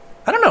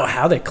 I don't know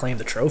how they claimed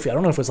the trophy. I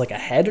don't know if it was a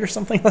head or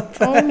something like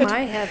that. Oh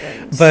my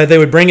heavens. But they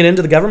would bring it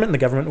into the government, and the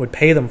government would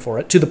pay them for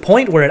it, to the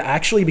point where it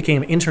actually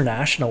became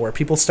international, where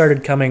people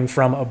started coming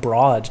from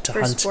abroad to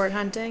hunt. For sport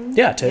hunting?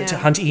 Yeah, to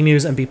hunt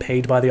emus and be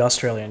paid by the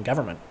Australian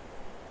government.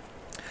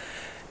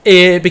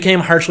 It became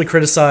harshly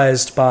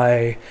criticized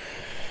by...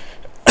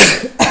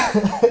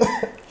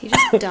 He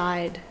just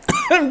died.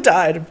 I'm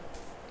died.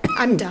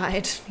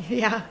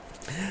 Yeah.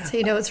 So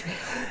you know it's real.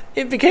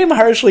 It became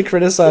harshly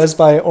criticized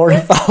by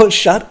ornithologists.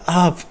 Shut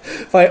up.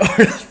 By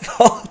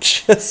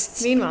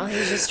ornithologists. Meanwhile,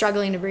 he's just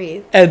struggling to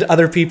breathe. And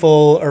other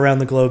people around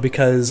the globe,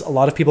 because a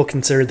lot of people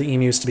considered the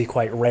emus to be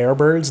quite rare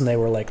birds, and they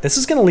were like, this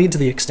is going to lead to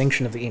the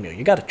extinction of the emu.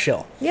 You got to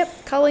chill.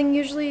 Yep. Culling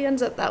usually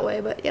ends up that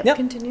way, but yep.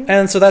 Continue.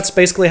 And so that's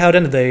basically how it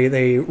ended.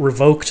 They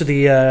revoked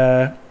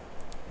the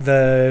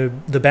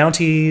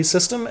bounty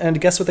system, and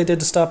guess what they did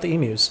to stop the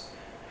emus?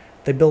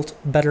 They built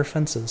better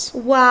fences.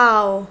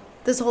 Wow.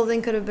 This whole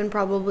thing could have been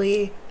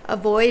probably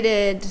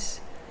avoided.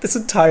 This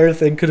entire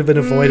thing could have been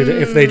avoided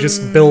if they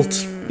just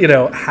built,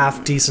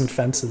 half decent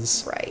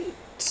fences. Right.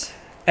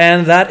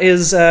 And that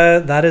is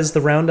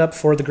the roundup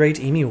for the Great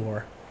Emu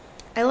War.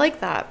 I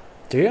like that.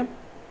 Do you?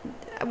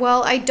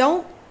 Well, I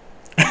don't.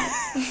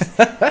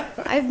 I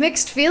have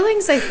mixed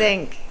feelings, I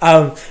think.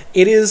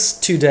 It is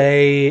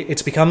today.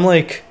 It's become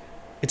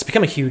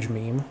a huge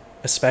meme,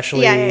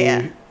 especially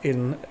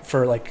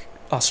for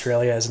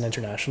Australia as an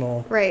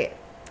international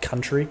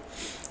country.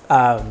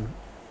 A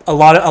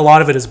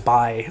lot of it is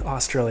by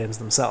Australians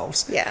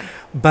themselves. Yeah.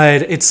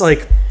 But it's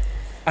I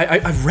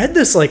read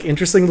this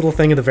interesting little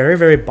thing at the very,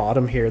 very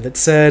bottom here that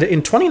said,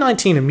 in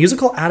 2019, a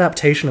musical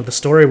adaptation of the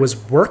story was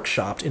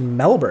workshopped in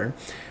Melbourne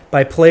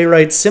by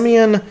playwright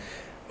Simeon,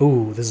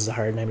 this is a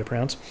hard name to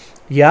pronounce,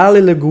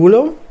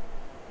 Yalilegulo,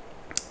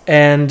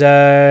 and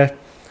a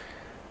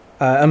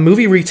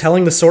movie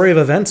retelling the story of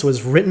events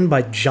was written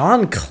by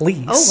John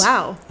Cleese. Oh,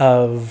 wow.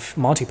 Of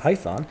Monty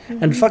Python,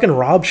 and fucking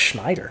Rob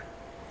Schneider.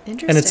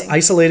 Interesting.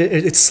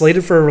 And it's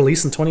slated for a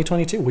release in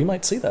 2022. We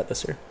might see that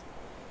this year.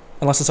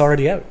 Unless it's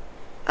already out.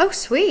 Oh,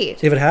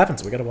 sweet. If it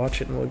happens, we got to watch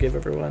it, and we'll give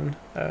everyone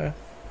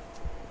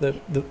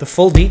the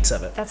full deets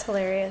of it. That's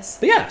hilarious.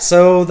 But yeah,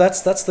 so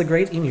that's the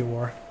Great Emu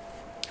War.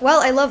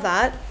 Well, I love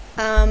that.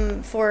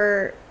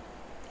 For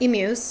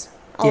emus,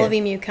 all of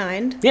emu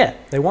kind. Yeah,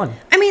 they won.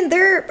 I mean,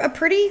 they're a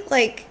pretty,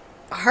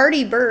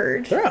 hardy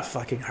bird. They're a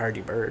fucking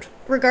hardy bird.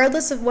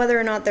 Regardless of whether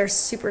or not they're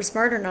super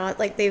smart or not,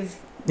 they've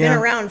been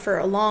around for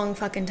a long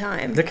fucking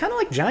time. They're kind of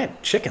like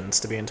giant chickens,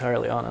 to be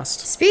entirely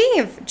honest.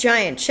 Speaking of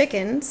giant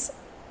chickens,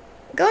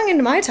 going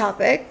into my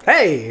topic.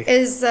 Hey!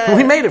 Is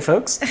we made it,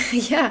 folks.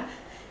 Yeah.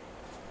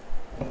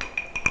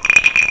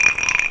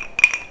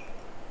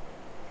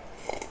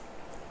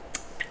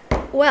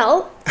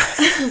 Well.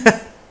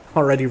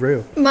 Already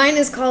Rue. Mine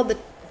is called the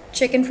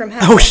chicken from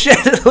hell. Oh shit!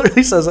 It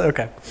literally says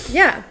okay.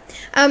 Yeah.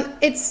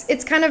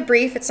 It's kind of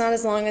brief. It's not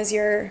as long as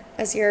your.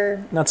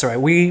 That's all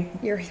right.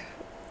 Your.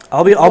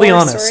 I'll be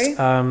honest.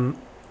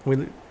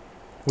 We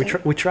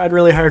tried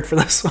really hard for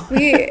this one.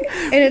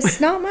 And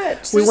it's not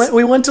much.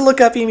 We went to look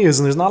up emus,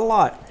 and there's not a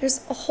lot. There's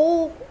a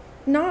whole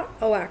not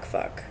a whack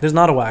fuck. There's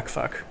not a whack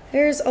fuck.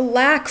 There's a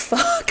lack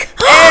fuck.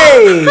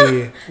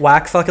 Hey!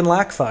 Whack fuck and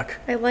lack fuck.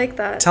 I like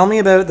that. Tell me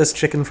about this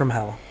chicken from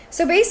hell.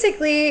 So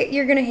basically,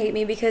 you're going to hate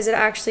me because it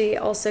actually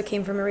also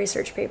came from a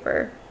research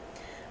paper.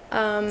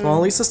 Well,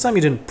 at least this time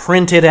you didn't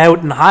print it out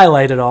and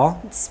highlight it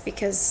all. It's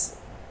because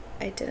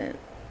I didn't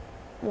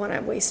want to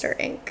waste our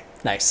ink.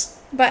 Nice.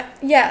 But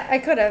yeah, I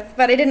could have,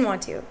 but I didn't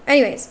want to.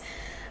 Anyways,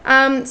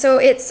 so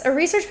it's a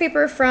research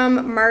paper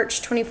from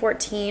March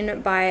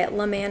 2014 by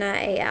Lamanna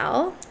et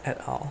al. Et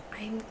al.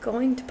 I'm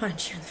going to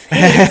punch you in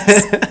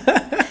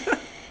the face.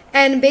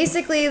 And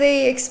basically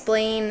they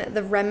explain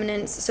the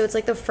remnants. So it's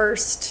like the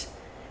first,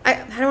 I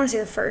don't want to say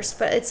the first,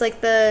 but it's like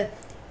the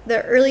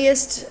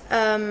earliest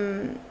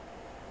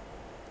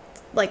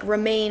like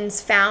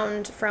remains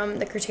found from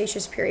the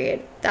Cretaceous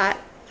period that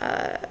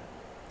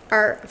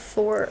are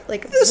for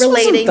like This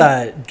relating. wasn't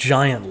that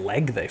giant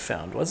leg they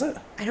found, was it?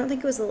 I don't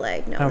think it was the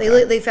leg. No,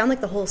 Okay. they found like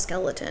the whole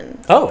skeleton.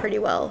 Oh. Pretty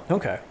well.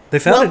 Okay. They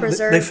found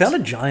Well-preserved. they found a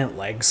giant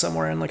leg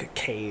somewhere in like a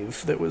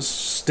cave that was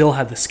still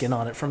had the skin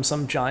on it from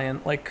some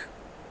giant like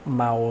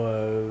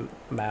Maui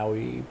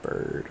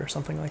bird or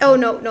something like that. Oh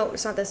no,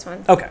 it's not this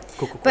one. Okay.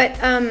 Cool.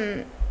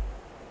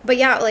 But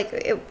yeah, like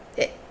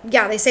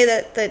they say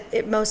that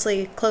it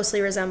mostly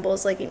closely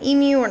resembles like an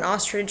emu or an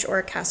ostrich or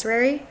a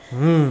cassowary.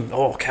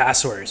 Oh,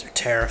 cassowaries are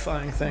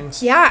terrifying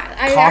things.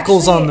 Yeah,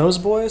 Cockles on those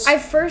boys. I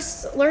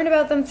first learned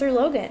about them through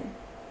Logan.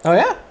 Oh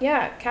yeah.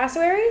 Yeah,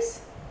 cassowaries.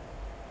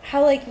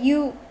 How like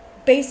you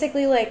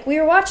basically like we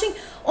were watching.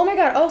 Oh my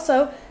god!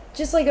 Also,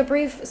 just like a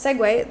brief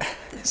segue,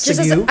 just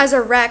as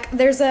a rec,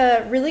 there's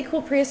a really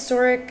cool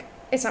prehistoric.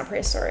 It's not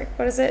prehistoric.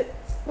 What is it?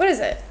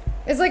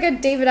 It's like a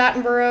David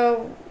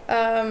Attenborough,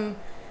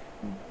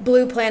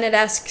 Blue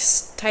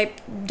Planet-esque type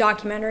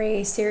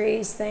documentary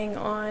series thing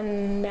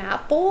on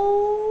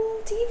Apple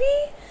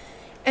TV,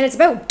 and it's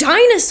about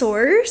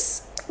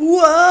dinosaurs.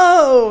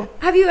 Whoa!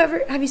 Have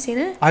you seen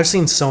it? I've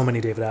seen so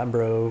many David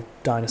Attenborough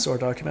dinosaur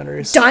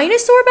documentaries.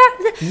 Dinosaur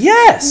back?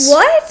 Yes!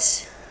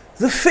 What?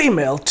 The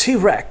female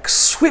T-Rex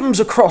swims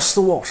across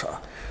the water.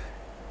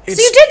 So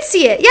you did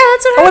see it. Yeah,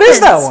 that's what happens. Oh, it is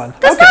that one.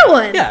 That's Okay. that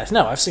one. Yeah,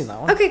 no, I've seen that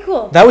one. Okay,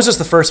 cool. That was just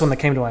the first one that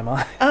came to my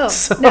mind. Oh,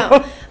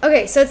 no.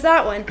 Okay, so it's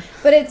that one.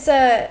 But it's,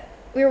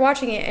 we were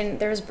watching it and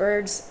there's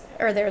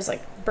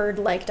like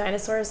bird-like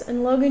dinosaurs,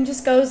 and Logan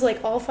just goes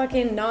like all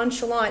fucking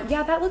nonchalant.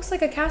 Yeah, that looks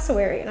like a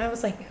cassowary. And I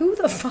was like, who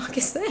the fuck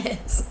is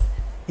this?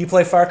 You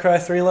play Far Cry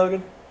 3,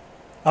 Logan?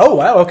 Oh,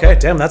 wow, okay.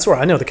 Damn, that's where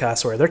I know the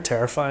cassowary. They're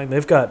terrifying.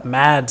 They've got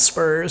mad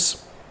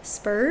spurs.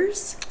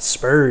 Spurs?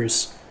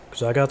 Spurs.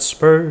 Because I got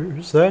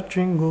spurs that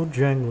jingle,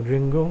 jangle,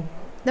 jingle.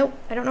 Nope,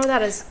 I don't know what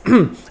that is.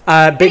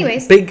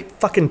 Anyways. Big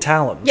fucking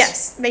talons.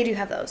 Yes, they do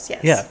have those,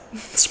 yes. Yeah.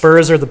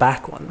 Spurs are the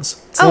back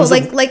ones. It's Oh, ones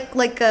like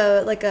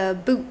that- a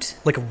boot.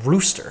 like a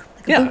rooster.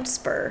 Like a boot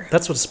spur.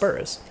 That's what a spur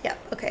is. Yeah,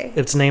 okay.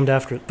 It's named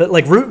after, but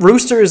like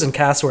roosters and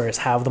cassowaries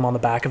have them on the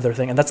back of their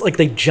thing, and that's like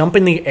they jump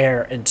in the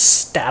air and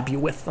stab you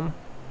with them.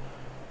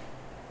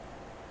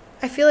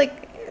 I feel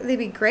like they'd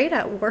be great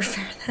at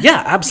warfare then.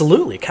 Yeah,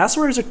 absolutely.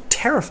 Cassowaries are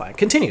terrifying.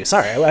 Continue.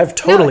 Sorry, I've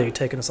totally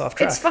taken us off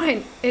track. It's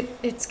fine.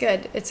 It's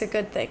good. It's a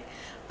good thing.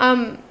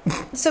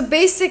 So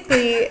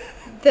basically,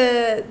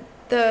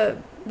 the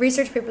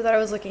research paper that I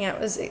was looking at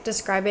was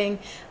describing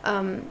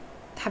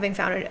having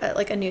found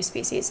like a new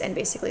species, and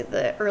basically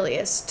the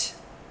earliest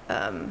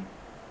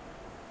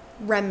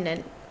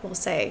remnant, we'll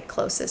say,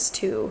 closest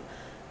to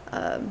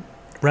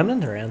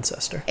Remnant or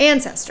ancestor?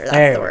 Ancestor. That's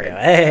There the we word. go.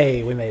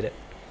 Hey, we made it.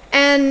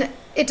 And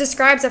it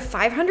describes a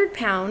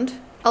 500-pound,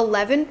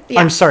 11. Yeah,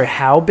 I'm sorry.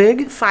 How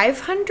big?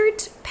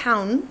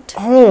 500-pound,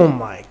 Oh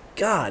my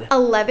god.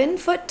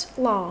 11-foot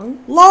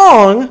long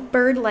Long?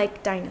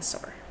 bird-like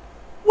dinosaur.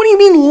 What do you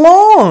mean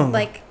long?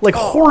 Like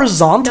tall.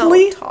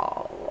 horizontally? No,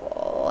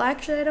 tall.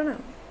 Actually, I don't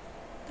know.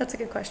 That's a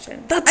good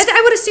question. That's-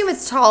 I would assume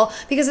it's tall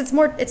because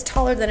it's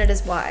taller than it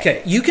is wide.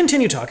 Okay, you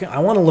continue talking. I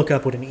want to look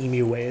up what an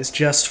emu weighs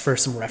just for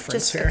some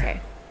reference Just here. okay.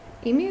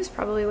 Emus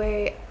probably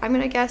weigh, I'm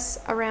gonna guess,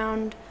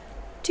 around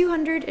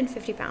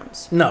 250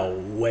 pounds. No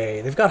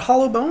way. They've got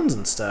hollow bones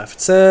and stuff.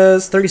 It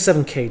says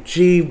 37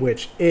 kg,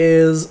 which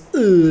is... I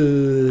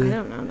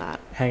don't know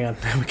that. Hang on.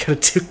 We got a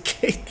 2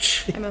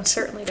 kg. I most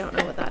certainly don't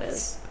know what that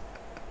is.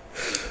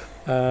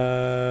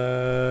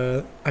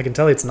 I can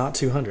tell you it's not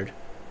 200.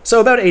 So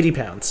about 80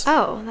 pounds.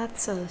 Oh,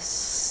 that's a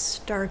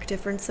stark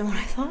difference than what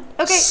I thought.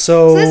 Okay,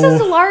 So this is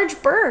a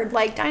large bird,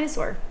 like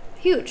dinosaur.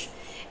 Huge.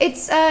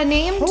 It's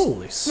named...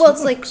 Holy Well,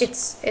 it's like,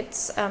 smokes.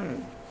 it's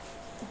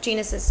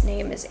genus's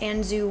name is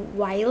Anzu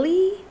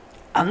Wiley.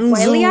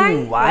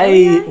 Anzu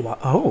Wiley?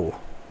 Oh.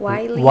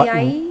 Wiley.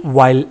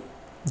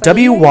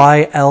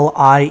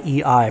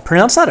 W-Y-L-I-E-I.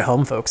 Pronounce that at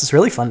home, folks. It's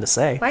really fun to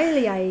say.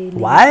 Wiley.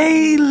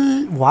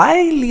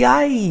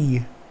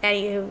 Wiley.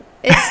 Anywho,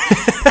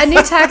 it's a new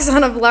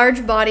taxon of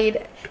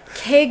large-bodied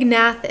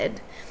caegnathed.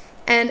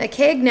 And a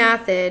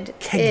caegnathed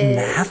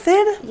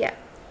Caegnathed? Yeah.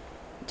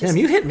 Damn,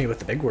 you hit me with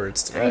the big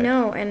words today. I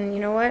know, and you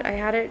know what? I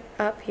had it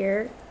up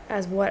here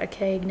as what a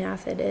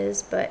caegnathed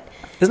is, but...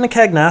 Isn't a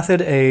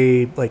caegnathed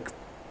a, like,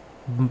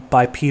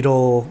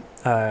 bipedal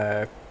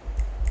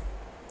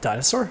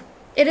dinosaur?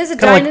 It is a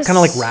dinosaur. Kind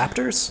of like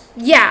raptors?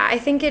 Yeah, I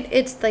think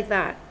it's like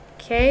that.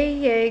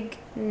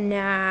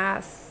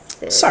 Caeagnathus.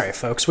 Sorry,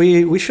 folks.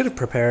 We should have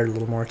prepared a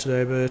little more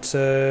today, but it's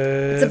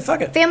a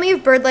fuck it. Family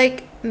of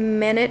bird-like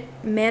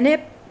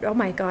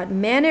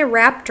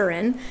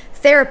Maniraptoran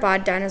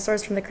theropod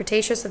dinosaurs from the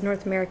Cretaceous of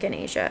North America and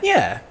Asia.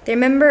 Yeah. They're a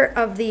member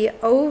of the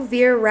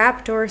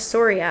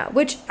Oviraptorsauria,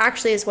 which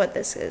actually is what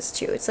this is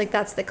too. It's like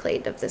that's the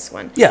clade of this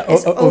one. Yeah.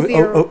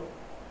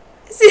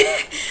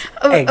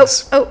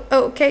 Eggs.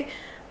 Okay.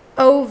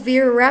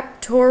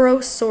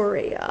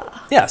 Oviraptorosauria.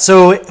 Yeah,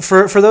 so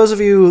for those of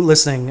you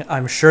listening,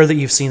 I'm sure that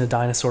you've seen a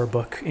dinosaur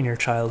book in your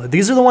childhood.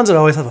 These are the ones that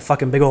always have a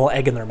fucking big old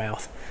egg in their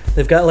mouth.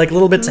 They've got like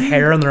little bits of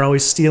hair, and they're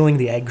always stealing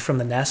the egg from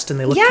the nest, and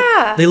they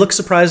look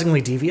surprisingly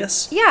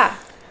devious. Yeah.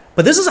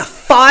 But this is a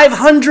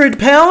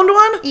 500-pound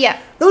one? Yeah.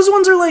 Those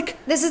ones are like...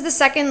 This is the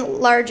second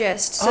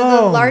largest. So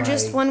the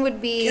largest one would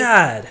be...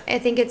 God. I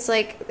think it's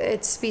like...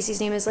 Its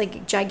species name is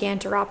like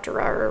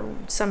Gigantoroptera or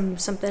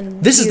something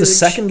This huge. is the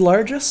second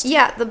largest?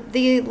 Yeah.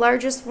 The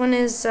largest one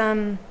is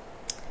like,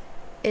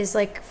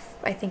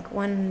 I think,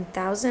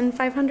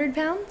 1,500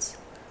 pounds.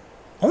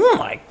 Oh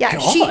my god. Yeah,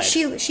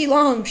 she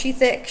long, she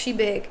thick, she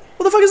big.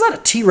 What the fuck is that,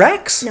 a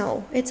T-Rex?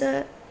 No, it's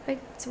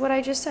what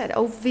I just said.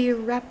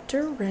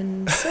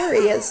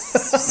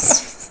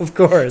 Oviraptorensorius. Of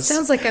course.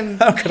 Sounds like I'm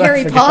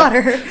Harry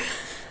Potter.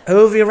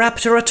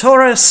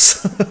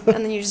 Oviraptoratoris.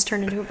 And then you just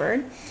turn into a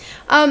bird.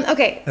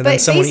 Okay, and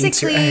but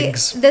basically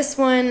this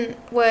one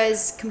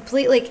was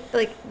completely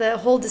like the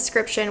whole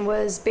description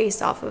was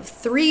based off of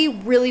 3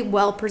 really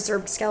well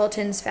preserved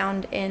skeletons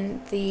found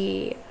in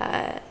the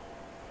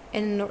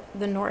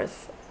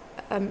North.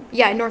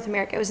 In North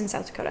America. It was in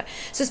South Dakota.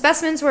 So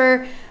specimens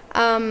were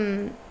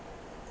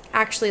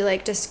actually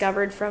like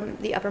discovered from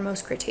the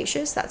uppermost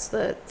Cretaceous. That's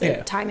the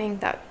timing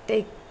that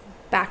they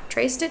back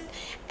traced it.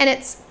 And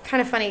it's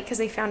kind of funny because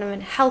they found them in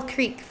Hell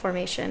Creek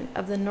Formation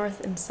of the North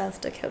and South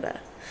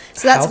Dakota.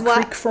 So that's Hell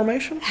Creek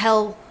Formation?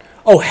 Hell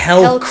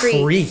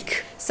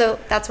Creek. So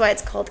that's why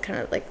it's called kind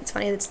of like, it's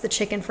funny, it's the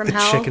chicken from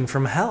hell. The chicken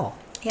from hell.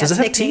 Yeah, does it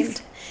have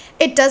teeth?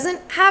 It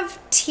doesn't have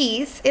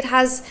teeth. It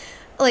has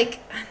like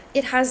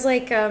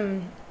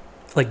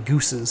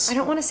gooses. I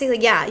don't want to say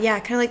like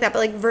kind of like that, but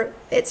like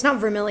it's not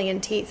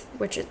vermilion teeth,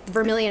 which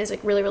vermilion is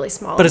like really really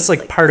small. But it's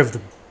like part of the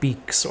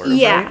beak, sort of.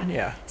 Yeah, right?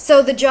 Yeah.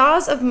 So the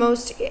jaws of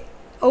most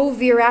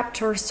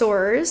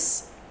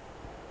oviraptorosaurs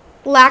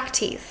lack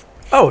teeth.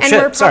 Oh, and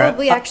shit. were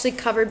probably actually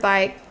covered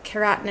by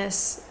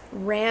Keratinus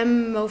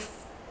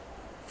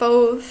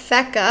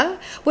ramophotheca,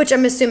 which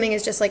I'm assuming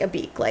is just like a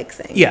beak-like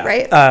thing. Yeah.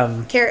 Right.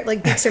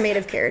 Like beaks are made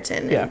of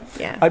keratin. Yeah.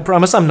 Yeah. I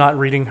promise I'm not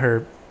reading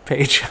her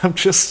page. I'm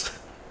just.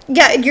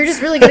 Yeah, you're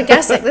just really good at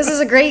guessing. This is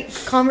a great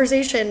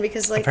conversation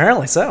because, like,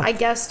 apparently so. I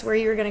guessed where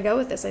you were going to go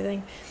with this, I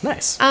think.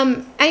 Nice.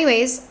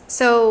 Anyways,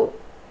 so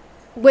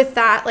with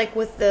that, like,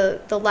 with the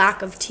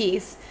lack of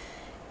teeth,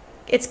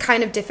 it's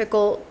kind of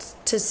difficult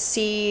to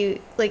see,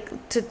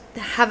 like, to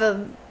have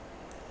a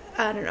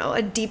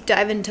deep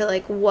dive into,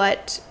 like,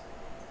 what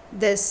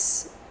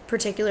this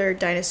particular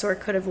dinosaur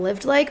could have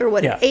lived like, or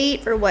what it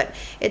ate, or what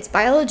its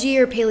biology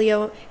or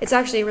paleo. It's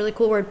actually a really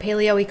cool word.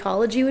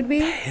 Paleoecology would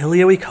be.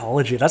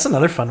 Paleoecology. That's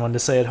another fun one to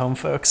say at home,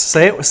 folks.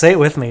 Say it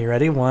with me.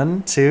 Ready?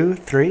 1, 2,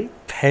 3.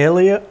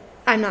 Paleo.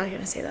 I'm not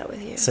gonna say that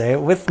with you. Say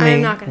it with me.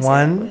 I'm not gonna say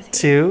that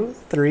with you. 1, 2,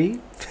 3.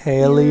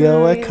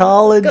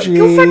 Paleoecology.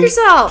 Go fuck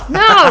yourself.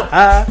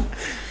 No.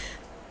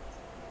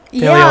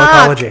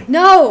 Paleoecology. Yuck.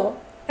 No.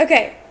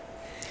 Okay.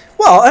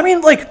 Well, I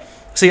mean, like.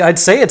 See, I'd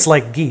say it's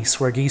like geese,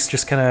 where geese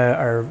just kind of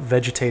are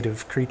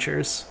vegetative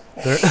creatures.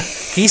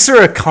 Geese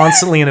are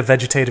constantly in a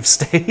vegetative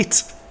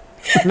state.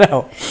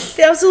 No.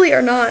 They absolutely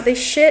are not. They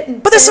shit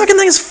and... But this fucking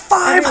thing is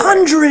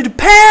 500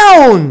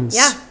 pounds!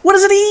 Yeah. What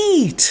does it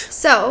eat?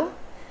 So,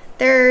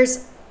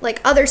 there's, like,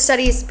 other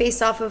studies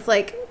based off of,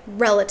 like,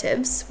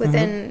 relatives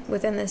within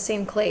the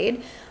same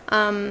clade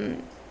that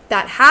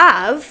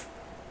have,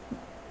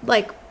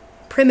 like,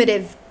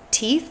 primitive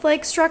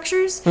teeth-like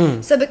structures.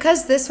 So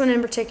because this one in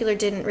particular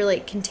didn't really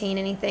contain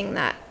anything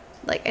that,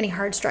 like, any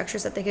hard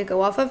structures that they could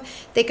go off of,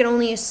 they could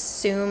only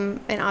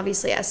assume and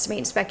obviously estimate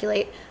and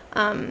speculate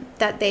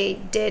that they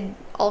did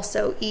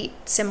also eat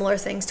similar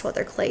things to what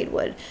their clade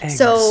would. Eggs.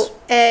 So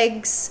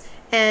eggs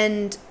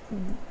and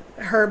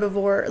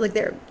herbivore, like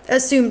they're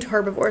assumed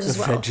herbivores as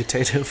well.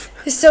 Vegetative.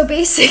 So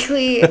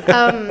basically,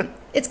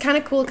 it's kind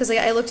of cool because like,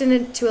 I looked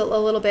into it a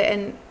little bit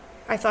and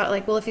I thought,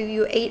 like, well, if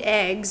you ate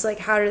eggs, like,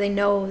 how do they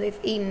know they've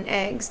eaten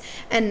eggs?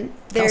 And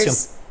there's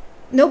calcium.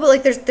 No, but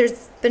like there's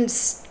been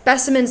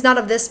specimens, not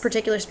of this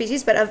particular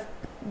species, but of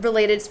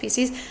related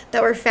species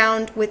that were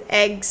found with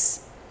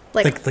eggs,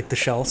 like the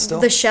shell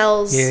still. The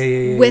shells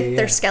with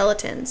their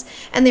skeletons,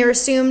 and they were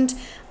assumed.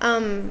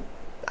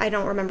 I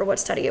don't remember what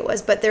study it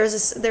was, but there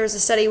was a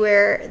study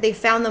where they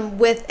found them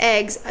with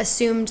eggs,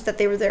 assumed that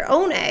they were their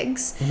own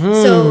eggs.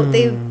 So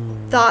they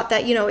thought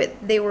that, you know,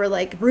 they were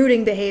like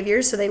rooting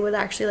behaviors, so they would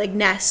actually like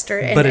nest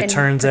but it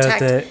turns out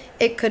that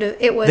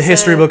it was the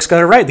history books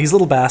got it right. These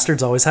little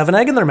bastards always have an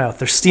egg in their mouth.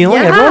 They're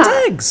stealing everyone's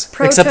eggs.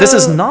 Except this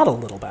is not a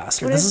little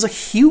bastard. This is a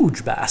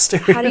huge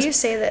bastard. How do you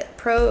say that?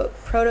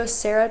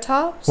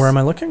 Protoceratops? Where am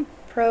I looking?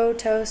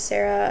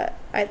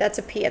 That's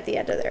a P at the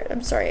end of there.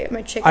 I'm sorry,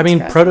 my chicken. I mean,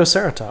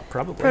 Protoceratop,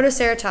 probably.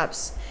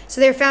 Protoceratops. So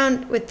they're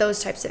found with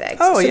those types of eggs.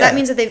 Oh, so that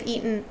means that they've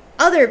eaten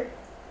other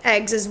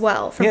eggs as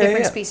well from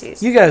different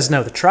species. You guys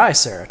know the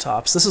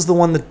Triceratops. This is the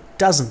one that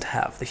doesn't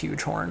have the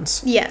huge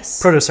horns.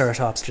 Yes.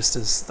 Protoceratops just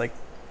is like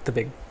the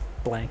big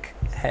blank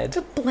head.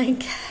 The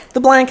blank head. The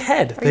blank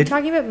head. Are you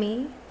talking about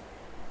me?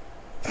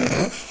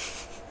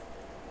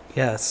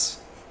 Yes.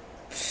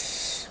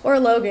 Or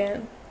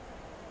Logan.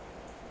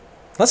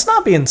 Let's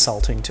not be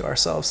insulting to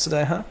ourselves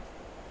today, huh?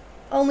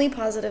 Only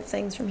positive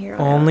things from here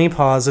on Only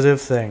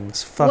positive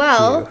things. Fuck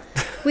well,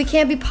 you. We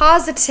can't be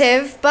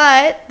positive,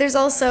 but there's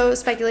also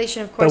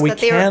speculation, of course, that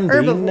they were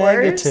herbivores.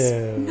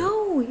 Negative.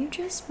 No, you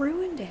just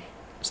ruined it.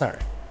 Sorry.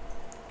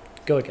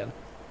 Go again.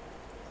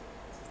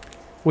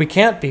 We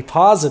can't be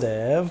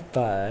positive,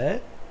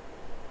 but...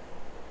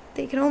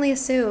 They can only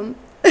assume.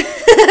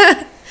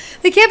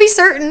 They can't be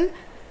certain.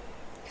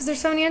 Because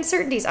there's so many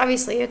uncertainties.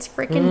 Obviously, it's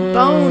freaking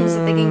bones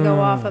that they can go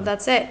off of.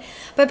 That's it.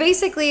 But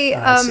basically...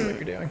 I see what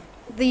you're doing.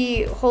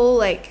 The whole,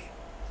 like,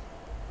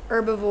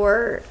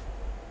 herbivore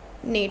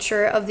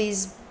nature of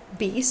these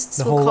beasts,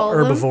 the whole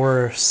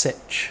herbivore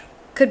sitch,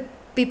 could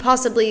be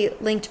possibly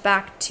linked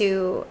back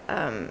to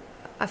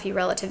a few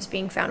relatives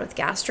being found with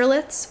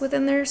gastroliths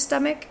within their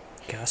stomach.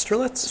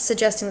 Gastroliths?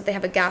 Suggesting that they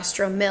have a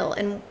gastromill.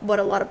 And what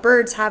a lot of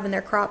birds have in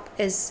their crop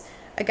is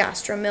a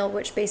gastromill,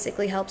 which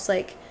basically helps,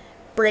 like,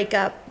 break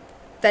up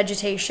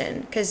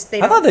vegetation, because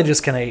they I thought they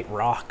just kind of ate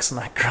rocks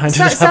and that grinded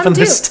it up in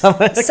their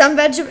stomach. Some some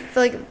vegetative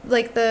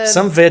what birds.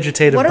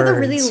 What are the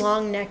really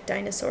long necked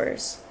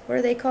dinosaurs? What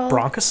are they called?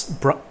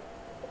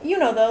 You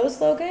know those,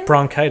 Logan?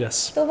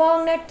 Bronchitis. The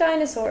long necked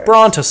dinosaurs.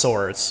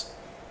 Brontosaurs.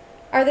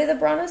 Are they the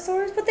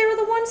brontosaurs? But they were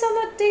the ones on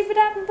the David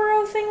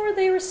Attenborough thing where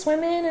they were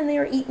swimming and they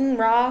were eating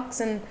rocks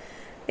and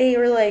they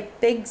were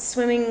like big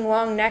swimming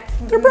long necked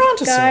They're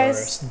brontosaurs.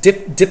 Guys.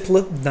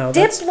 Diplo. No.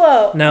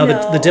 Diplo. No,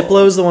 the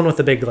Diplo is the one with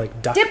the big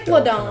like duck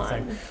Diplodon.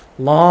 Kind of thing.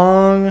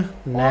 Long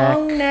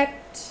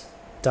necked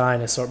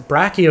dinosaur.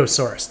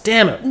 Brachiosaurus.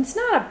 Damn it. It's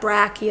not a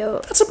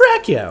brachio. That's a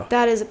brachio.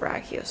 That is a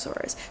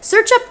brachiosaurus.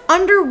 Search up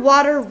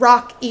underwater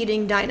rock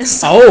eating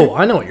dinosaur. Oh,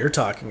 I know what you're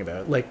talking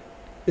about. Like,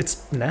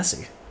 it's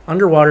Nessie.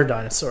 Underwater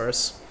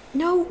dinosaurs.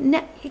 No,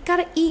 you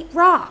gotta eat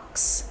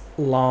rocks.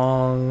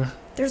 Long.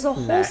 There's a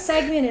whole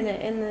segment in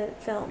it in the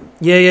film.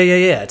 Yeah.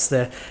 It's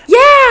the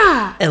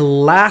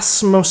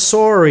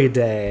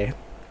Elasmosauridae.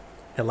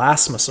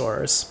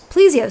 Elasmosaurs.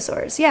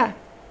 Plesiosaurs, yeah.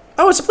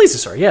 Oh, it's a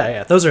plesiosaur.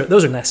 Yeah. Those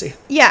are Nessie.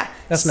 Yeah.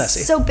 That's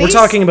Nessie. So we're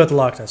talking about the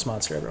Loch Ness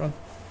Monster, everyone.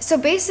 So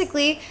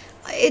basically,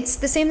 it's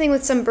the same thing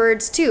with some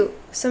birds too.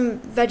 Some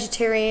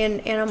vegetarian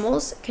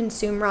animals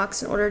consume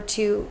rocks in order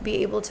to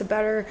be able to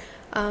better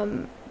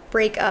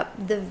break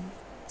up the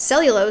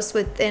cellulose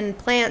within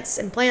plants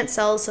and plant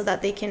cells so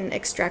that they can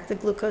extract the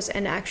glucose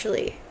and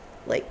actually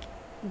like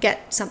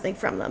get something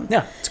from them.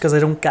 Yeah, it's because they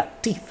don't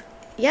got teeth.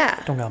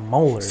 Yeah. Don't got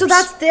molars. So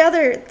that's the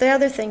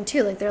other thing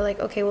too. Like they're like,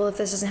 okay, well if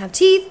this doesn't have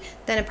teeth,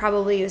 then it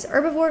probably is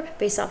herbivore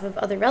based off of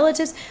other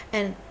relatives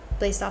and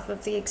based off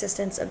of the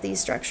existence of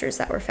these structures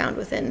that were found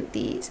within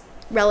these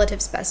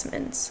relative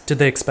specimens. Did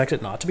they expect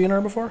it not to be an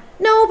herbivore?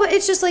 No, but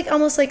it's just like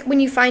almost like when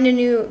you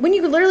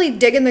literally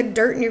dig in the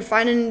dirt and you're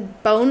finding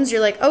bones,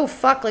 you're like, oh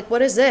fuck, like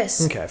what is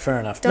this? Okay,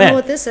 fair enough. Don't know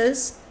what this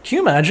is. Can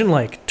you imagine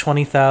like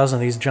 20,000 of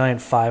these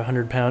giant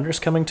 500-pounders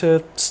coming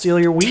to steal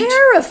your wheat?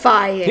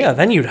 Terrifying. Yeah,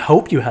 then you'd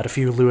hope you had a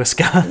few Lewis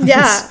guns.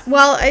 Yeah,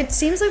 well, it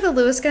seems like the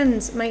Lewis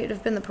guns might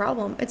have been the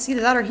problem. It's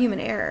either that or human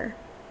error.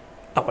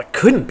 Oh, it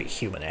couldn't be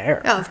human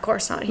error. Oh, of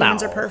course not.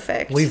 Humans are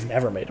perfect. We've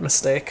never made a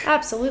mistake.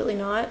 Absolutely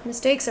not.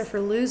 Mistakes are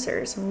for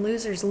losers, and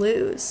losers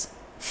lose.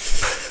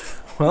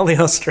 Well, the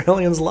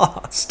Australians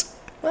lost.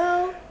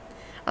 Well,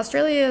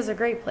 Australia is a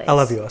great place. I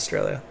love you,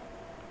 Australia.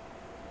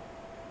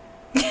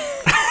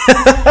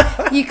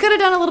 You could have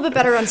done a little bit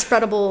better on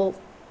spreadable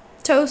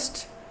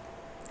toast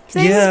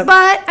things, yeah.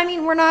 But I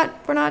mean, we're not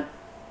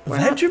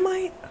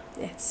Vegemite?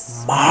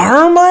 It's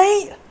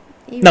Marmite?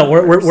 No,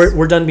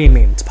 we're done being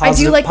mean. It's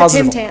positive. I do like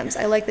positive. the Tim Tams.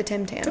 I like the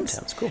Tim Tams. Tim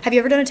Tams, cool. Have you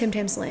ever done a Tim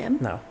Tam slam?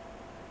 No.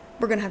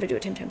 We're gonna have to do a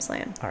Tim Tam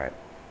slam. All right.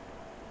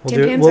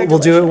 Tim Tams are we'll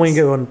do it when we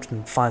delicious. go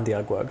and find the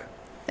Ugwug.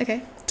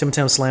 Okay. Tim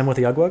Tam slam with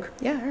the Ugwug?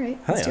 Yeah, all right.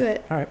 Hell Let's yeah. do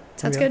it. All right.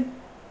 Sounds good.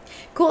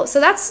 Cool.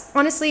 So that's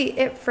honestly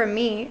it from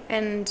me.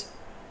 And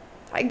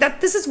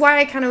this is why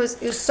I kind of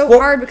it was so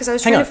hard because I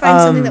was trying to find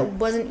something that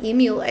wasn't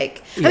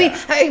emu-like. Yeah. I mean,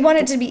 I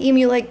wanted it to be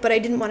emu-like, but I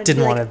didn't want it to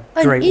be like,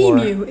 an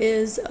emu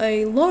is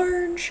a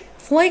large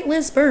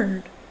flightless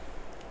bird.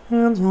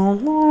 It's a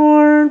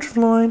large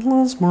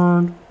flightless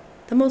bird.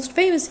 The most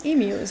famous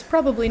emu is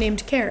probably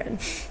named Karen.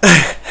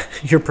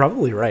 You're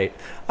probably right.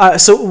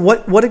 So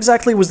what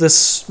exactly was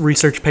this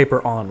research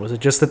paper on? Was it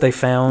just that they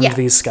found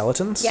these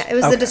skeletons? Yeah, it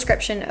was the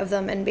description of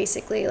them, and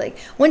basically, like,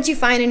 once you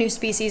find a new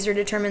species or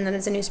determine that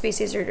it's a new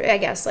species, or I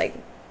guess, like,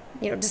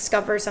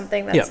 discover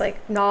something that's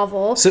like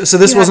novel. So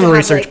this wasn't a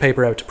research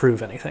paper out to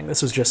prove anything.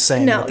 This was just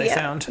saying what they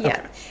found.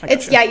 Yeah,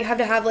 okay, you have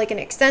to have like an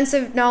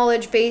extensive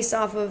knowledge based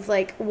off of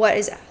like what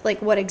is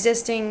what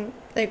existing,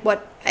 like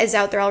what is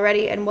out there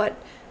already, and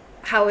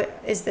how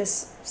is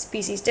this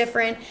species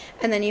different,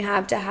 and then you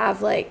have to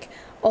have like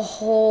a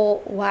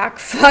whole whack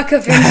fuck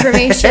of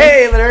information.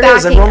 Hey, there it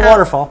is, everyone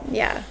waterfall.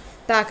 Yeah,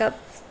 back up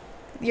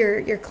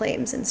your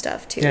claims and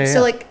stuff too. Yeah,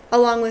 so like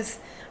along with.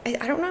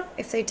 I don't know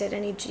if they did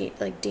any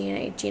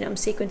DNA genome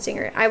sequencing,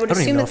 or I would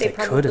assume that they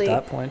probably could at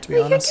that point. To be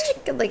honest,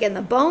 like in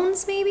the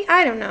bones, maybe.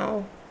 I don't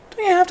know.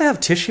 Do you have to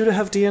have tissue to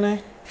have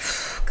DNA?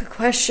 Good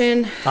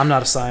question. I'm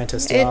not a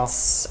scientist at all.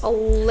 It's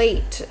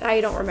late.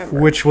 I don't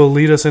remember. Which will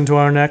lead us into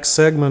our next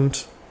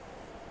segment.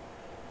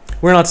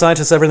 We're not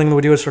scientists. Everything that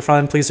we do is for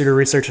fun. Please do your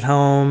research at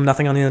home.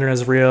 Nothing on the internet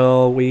is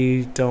real.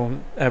 We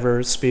don't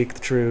ever speak the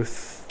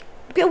truth.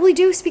 We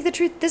do speak the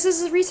truth. This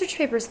is a research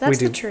paper, so that's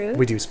the truth.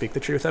 We do speak the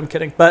truth. I'm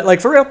kidding. But,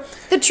 like, for real.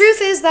 The truth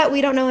is that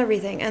we don't know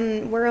everything,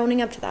 and we're owning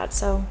up to that,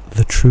 so.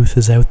 The truth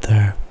is out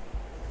there.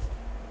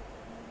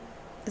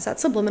 Is that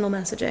subliminal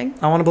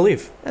messaging? I want to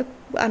believe.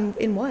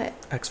 In what?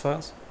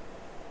 X-Files.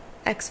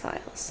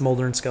 X-Files.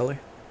 Mulder and Scully.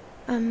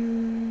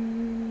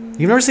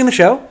 You've never seen the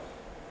show?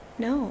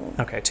 No.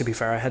 Okay, to be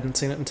fair, I hadn't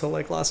seen it until,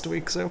 like, last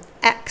week, so.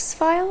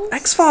 X-Files?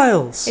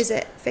 X-Files! Is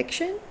it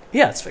fiction?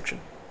 Yeah, it's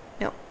fiction.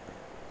 No.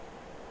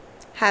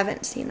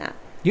 Haven't seen that.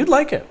 You'd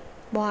like it.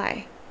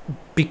 Why?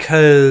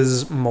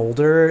 Because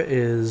Mulder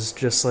is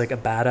just like a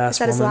badass woman. Is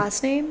that his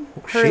last name?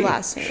 Her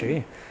last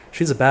name.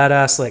 She's a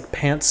badass, like,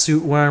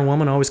 pantsuit wearing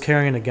woman, always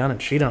carrying a gun, and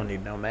she don't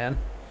need no man.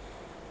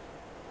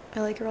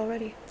 I like her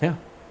already. Yeah.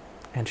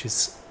 And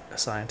she's a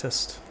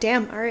scientist.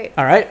 Damn, all right.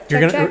 All right,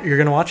 you're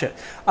gonna watch it.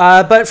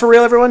 But for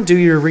real, everyone, do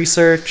your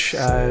research.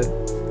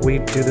 We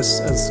do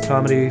this as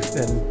comedy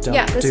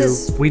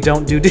and we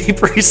don't do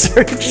deep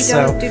research. We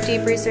don't do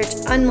deep research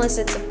unless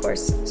it's, of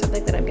course,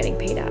 something that I'm getting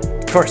paid at.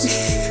 Of course.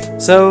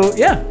 So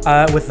yeah,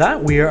 with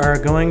that, we are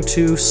going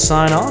to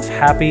sign off.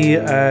 Happy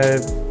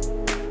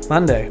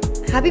Monday.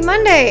 Happy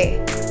Monday.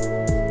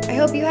 I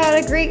hope you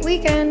had a great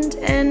weekend,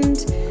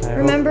 and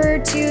remember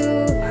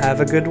to have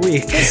a good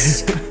week.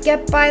 Just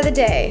get by the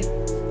day.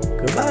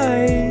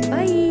 Goodbye.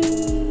 Bye.